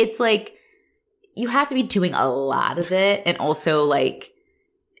 But it's, like, you have to be doing a lot of it. And also, like,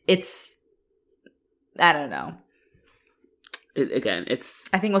 it's, I don't know. I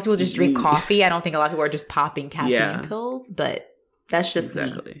think most people just drink coffee. I don't think a lot of people are just popping caffeine pills, but that's just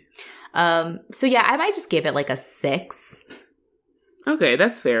me. So yeah, I might just give it like a 6. Okay,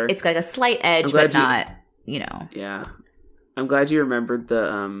 that's fair. It's like a slight edge, but not, you know. Yeah. I'm glad you remembered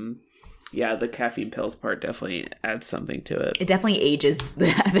the caffeine pills part definitely adds something to it. It definitely ages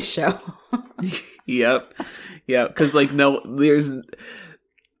the show. Yep. Because like no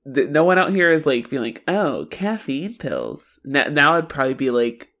one out here is like being like, oh, caffeine pills. Now it'd probably be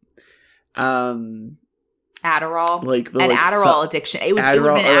like, Adderall, like Adderall addiction. It would have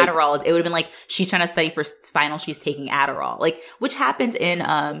been Adderall. It would have been like she's trying to study for final. She's taking Adderall, like which happens in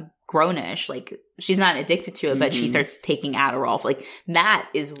Grownish. Like she's not addicted to it, but she starts taking Adderall. Like that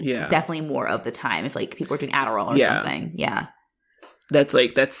is definitely more of the time if like people are doing Adderall or something. Yeah.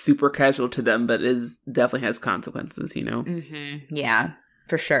 That's super casual to them, but definitely has consequences, you know? Mm-hmm. Yeah.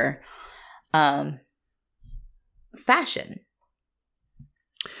 For sure. Fashion.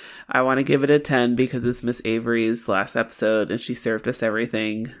 I want to give it a 10 because it's Miss Avery's last episode and she served us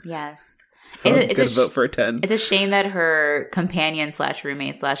everything. Yes. So I'm going to vote for a 10. It's a shame that her companion /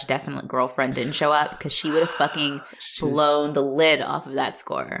 roommate / definite girlfriend didn't show up because she would have fucking blown the lid off of that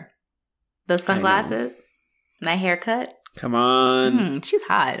score. Those sunglasses, that haircut. Come on. She's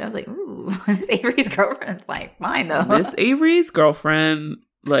hot. I was like, ooh, Miss Avery's girlfriend's like mine though. Miss Avery's girlfriend,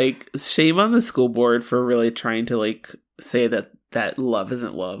 like, shame on the school board for really trying to like say that love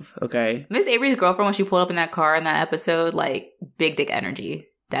isn't love, okay? Miss Avery's girlfriend, when she pulled up in that car in that episode, like, big dick energy.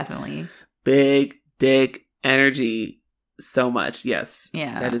 Definitely. Big dick energy. So much. Yes.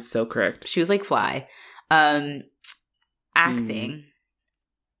 Yeah. That is so correct. She was like fly. Acting.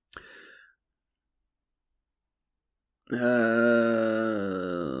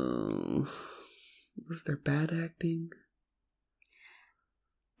 Was there bad acting?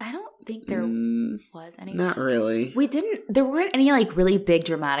 I don't think there was any. Not really. There weren't any like really big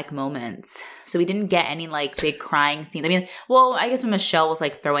dramatic moments. So we didn't get any like big crying scenes. I mean, well, I guess when Michelle was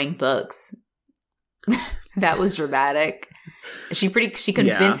like throwing books, that was dramatic. She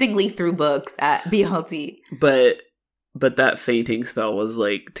convincingly threw books at BLT. But that fainting spell was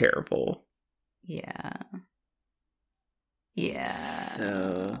like terrible. Yeah. Yeah.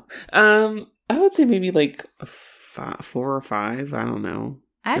 So, I would say maybe like 4 or 5. I don't know.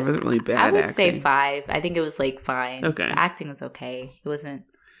 It wasn't really bad. I would acting. say 5. I think it was like fine. Okay. The acting was okay. It wasn't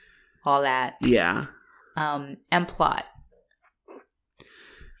all that. Yeah. And plot.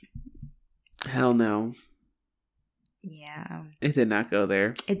 Hell no. Yeah. It did not go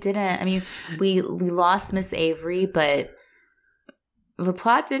there. It didn't. I mean, we lost Miss Avery, but the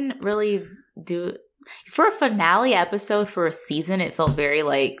plot didn't really do. For a finale episode for a season, it felt very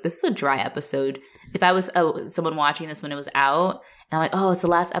like, this is a dry episode. If I was someone watching this when it was out, and I'm like, oh, it's the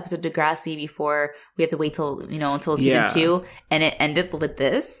last episode of Degrassi before we have to wait till season 2, and it ended with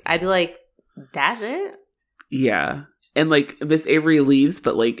this, I'd be like, that's it? Yeah. And like Miss Avery leaves,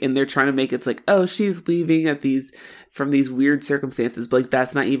 but like, and they're trying to make it like, oh, she's leaving from these weird circumstances, but like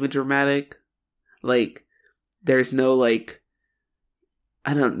that's not even dramatic. Like, there's no like,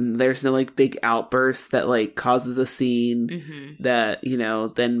 there's no like big outburst that like causes a scene that,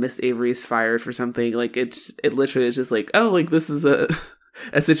 then Miss Avery's fired for something. Like it literally is just like, oh, like this is a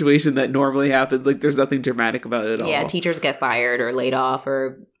situation that normally happens. Like there's nothing dramatic about it at all. Yeah, teachers get fired or laid off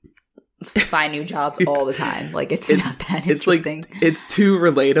or find new jobs all the time. Like it's not that interesting. Like, it's too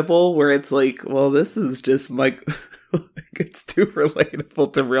relatable where it's like, well, this is just like, it's too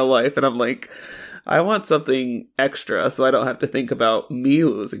relatable to real life. And I'm like, I want something extra so I don't have to think about me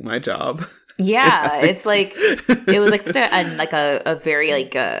losing my job. Yeah, it's like, it was like such a very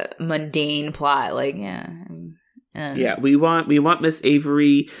like a mundane plot. Like, yeah. Yeah, we want Miss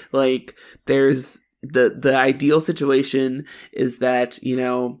Avery, like, there's the ideal situation is that,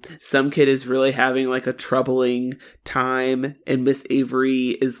 some kid is really having like a troubling time and Miss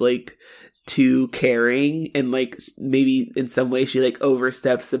Avery is like too caring and like maybe in some way she like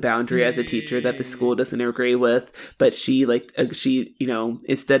oversteps the boundary as a teacher that the school doesn't agree with, but she like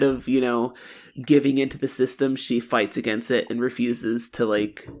instead of giving into the system, she fights against it and refuses to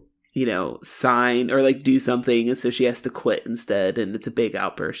like sign or like do something, and so she has to quit instead, and it's a big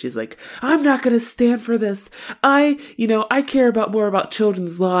outburst. She's like, I'm not gonna stand for this. I care more about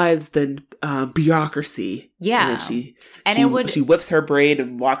children's lives than bureaucracy. Yeah. And then she whips her braid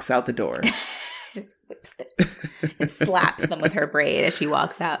and walks out the door. Just whips it and slaps them with her braid as she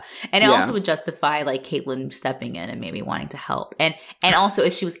walks out. And it also would justify like Caitlin stepping in and maybe wanting to help. And also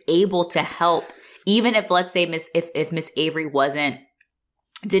if she was able to help, even if let's say if Miss Avery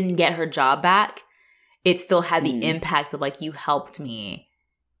didn't get her job back, it still had the impact of like, you helped me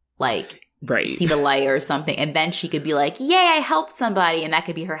like see the light or something. And then she could be like, yay, I helped somebody. And that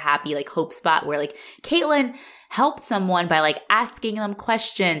could be her happy like hope spot where like Caitlin helped someone by like asking them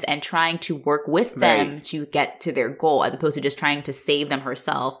questions and trying to work with them to get to their goal as opposed to just trying to save them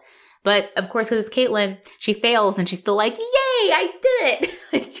herself. But of course, because it's Caitlin, she fails and she's still like, yay, I did it.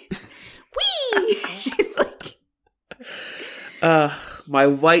 Like, wee! She's like... my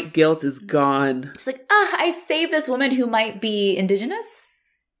white guilt is gone. She's like, I saved this woman who might be indigenous? ?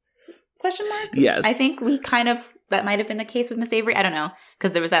 Yes. I think that might have been the case with Miss Avery. I don't know.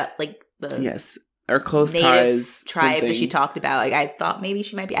 Because there was that, like, the yes, or close native ties tribes that she talked about. Like, I thought maybe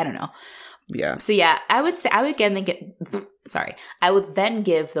she might be. I don't know. Yeah. So, yeah, I would then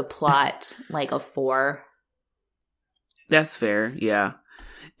give the plot, like, a 4. That's fair. Yeah.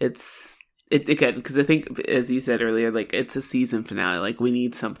 It again, because I think, as you said earlier, like, it's a season finale. Like, we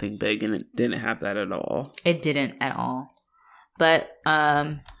need something big, and it didn't have that at all. It didn't at all. But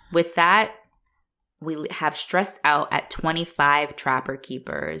with that, we have Stressed Out at 25 Trapper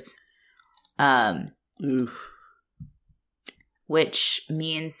Keepers. Which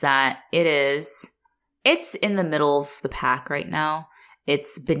means that it's in the middle of the pack right now.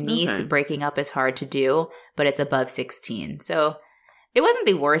 It's beneath Breaking Up is Hard to Do, but it's above 16. So it wasn't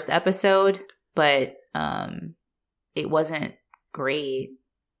the worst episode, but it wasn't great.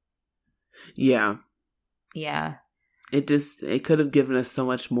 Yeah. Yeah. It could have given us so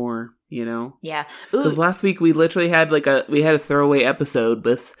much more, Yeah. Because last week we literally had we had a throwaway episode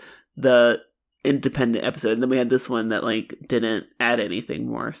with the independent episode, and then we had this one that like didn't add anything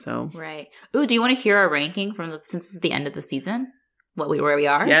more. So right. Ooh, do you want to hear our ranking since it's the end of the season? Where we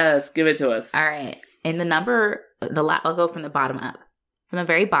are? Yes, give it to us. All right. In the number, I'll go from the bottom up. From the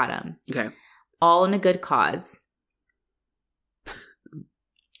very bottom. Okay. All in a Good Cause.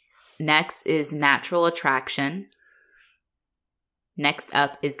 Next is Natural Attraction. Next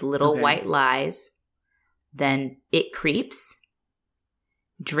up is Little White Lies. Then It Creeps.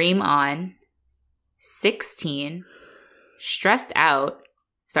 Dream On. 16. Stressed Out.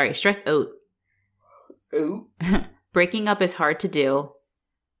 Ooh. Breaking Up is Hard to Do.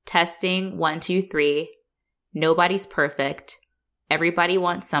 Testing 1, 2, 3. Nobody's Perfect. Everybody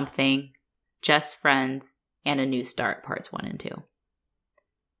Wants Something. Just Friends. And A New Start, parts 1 and 2.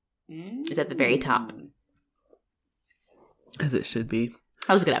 Is at the very top. As it should be.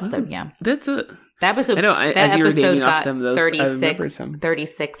 That was a good episode, yeah. That episode, I know, that as you were episode naming got off them, those,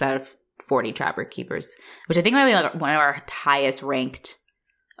 36 out of 40 Trapper Keepers, which I think might be like one of our highest ranked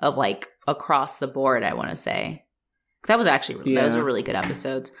of like across the board, I want to say. That was actually, those were really good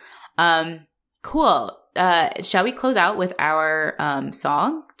episodes. Cool. Shall we close out with our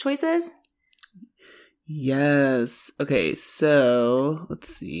song choices? Yes. Okay, so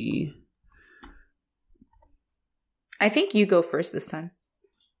let's see. I think you go first this time.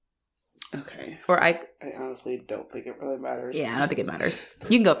 Okay. Or I honestly don't think it really matters. Yeah, I don't think it matters.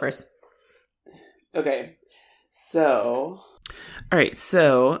 You can go first. Okay. So, all right.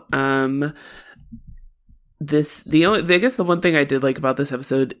 So, I guess the one thing I did like about this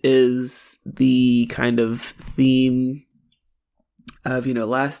episode is the kind of theme of,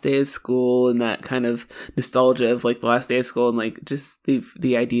 last day of school and that kind of nostalgia of like the last day of school and like just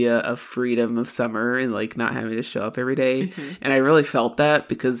the idea of freedom of summer and like not having to show up every day. Mm-hmm. And I really felt that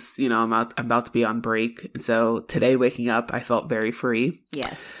because, I'm about to be on break. And so today waking up, I felt very free.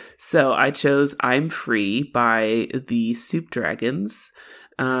 Yes. So I chose I'm Free by the Soup Dragons,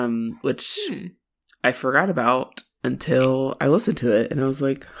 which I forgot about until I listened to it. And I was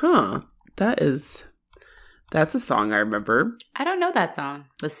like, that's a song I remember. I don't know that song.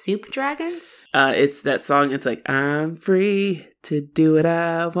 The Soup Dragons? It's that song. It's like, I'm free to do what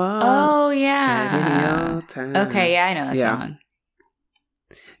I want. Oh, yeah. Okay, yeah, I know that song.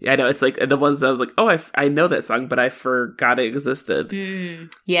 Yeah, I know. It's like the ones that I was like, oh, I know that song, but I forgot it existed.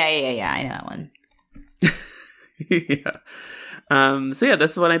 Yeah. I know that one. Yeah. So, yeah,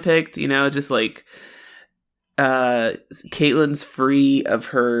 that's the one I picked. Just like Caitlin's free of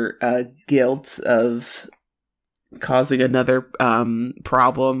her guilt of causing another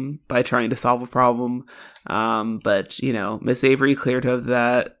problem by trying to solve a problem, but Miss Avery cleared her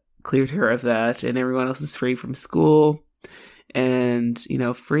of that, and everyone else is free from school and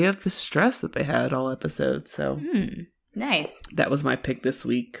free of the stress that they had all episodes. So nice. That was my pick this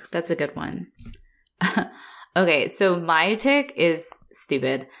week. That's a good one. Okay, so my pick is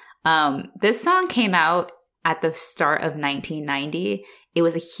stupid. This song came out at the start of 1990. It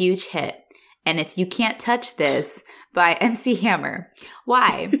was a huge hit. And it's You Can't Touch This by MC Hammer.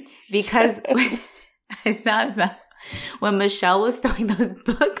 Why? Because I thought about when Michelle was throwing those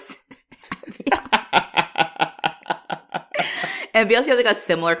books and BLC has like a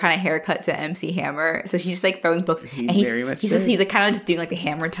similar kind of haircut to MC Hammer. So she's just like throwing books. He's like kind of just doing like the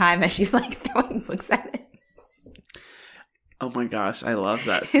hammer time as she's like throwing books at it. Oh my gosh, I love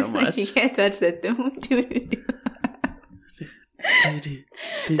that so much. Like, you can't touch this.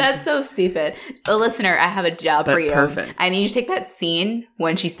 That's so stupid. A listener, I have a job for you. Perfect. I need you to take that scene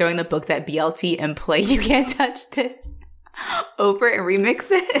when she's throwing the books at BLT and play You Can't Touch This over and remix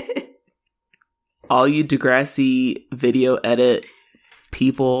it. All you Degrassi video edit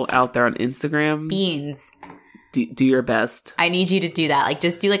people out there on Instagram, beans, do your best. I need you to do that. Like,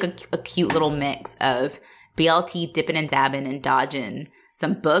 just do like a cute little mix of BLT dipping and dabbing and dodging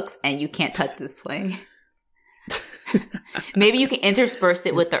some books and You Can't Touch This playing. Maybe you can intersperse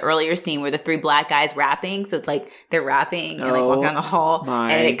it with the earlier scene where the three black guys rapping. So it's like they're rapping and like walking down the hall,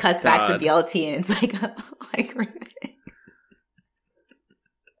 and it cuts back to BLT, and it's like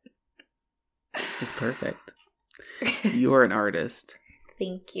it's perfect. You are an artist.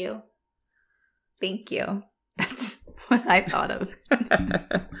 Thank you. That's what I thought of.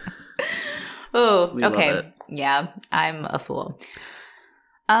 Oh, okay. Yeah, I'm a fool.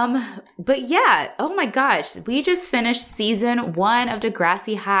 But yeah, oh my gosh, we just finished season 1 of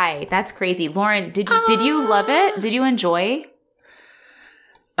Degrassi High. That's crazy. Lauren, did you love it? Did you enjoy?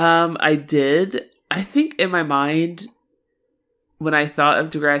 I did. I think in my mind, when I thought of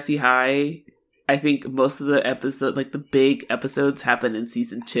Degrassi High, I think most of the episode, like the big episodes, happened in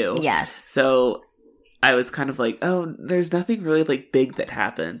season 2. Yes. So I was kind of like, oh, there's nothing really like big that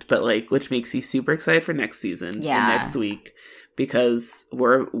happened, but like, which makes me super excited for next season and next week, because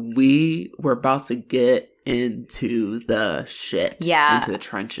we're about to get into the shit. Yeah. Into the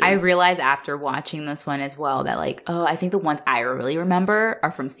trenches. I realized after watching this one as well that like, oh, I think the ones I really remember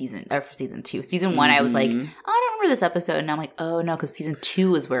are from season 2. Season 1, I was like, oh, I don't remember this episode. And I'm like, oh no, because season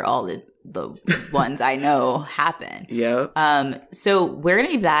 2 is where all the ones I know happen. Yep. So we're going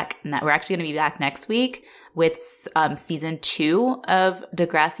to be back. We're actually going to be back next week with season 2 of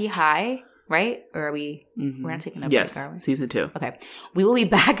Degrassi High. Right? Or are we? We're not taking a break, are we? Season 2. Okay. We will be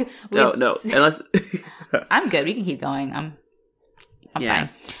back. No. Unless I'm good. We can keep going. I'm fine.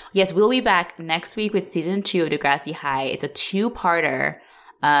 Yes, we'll be back next week with season 2 of Degrassi High. It's a 2-parter.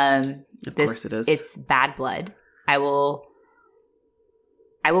 Of course it is. It's Bad Blood. I will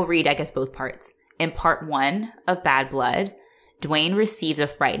read, I guess, both parts. In part 1 of Bad Blood, Dwayne receives a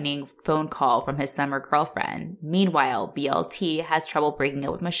frightening phone call from his summer girlfriend. Meanwhile, BLT has trouble breaking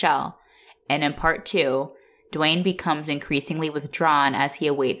up with Michelle. And in part 2, Dwayne becomes increasingly withdrawn as he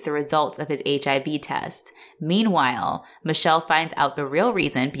awaits the results of his HIV test. Meanwhile, Michelle finds out the real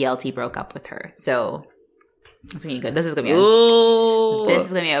reason BLT broke up with her. So, it's going to be good. This is going to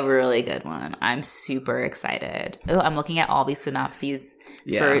be a really good one. I'm super excited. Oh, I'm looking at all these synopses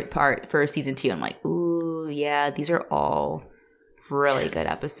for season 2. I'm like, ooh, yeah, these are all really good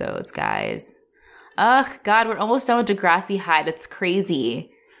episodes, guys. Ugh, God, we're almost done with Degrassi High. That's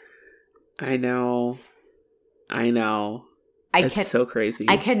crazy. I know. It's so crazy.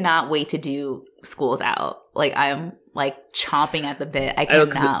 I cannot wait to do School's Out. Like, I'm like chomping at the bit. I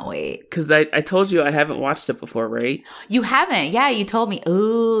cannot wait. Because I told you I haven't watched it before, right? You haven't? Yeah, you told me.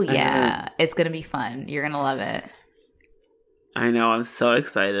 Ooh, yeah. It's going to be fun. You're going to love it. I know. I'm so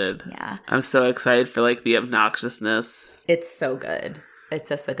excited. Yeah. I'm so excited for like the obnoxiousness. It's so good. It's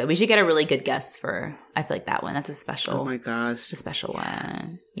so good. We should get a really good guest for, I feel like that one. That's a special. Oh my gosh. A special one.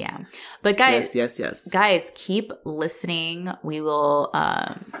 Yeah. But guys. Yes. Guys, keep listening. We will,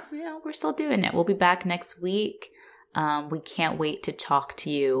 we're still doing it. We'll be back next week. We can't wait to talk to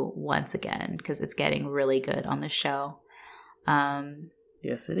you once again because it's getting really good on the show.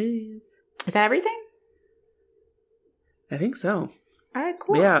 Yes, it is. Is that everything? I think so. All right,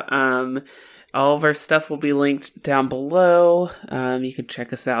 cool. Yeah, all of our stuff will be linked down below. You can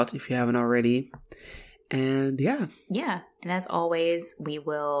check us out if you haven't already. And yeah. Yeah, and as always, we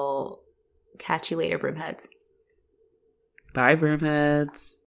will catch you later, Broomheads. Bye, Broomheads.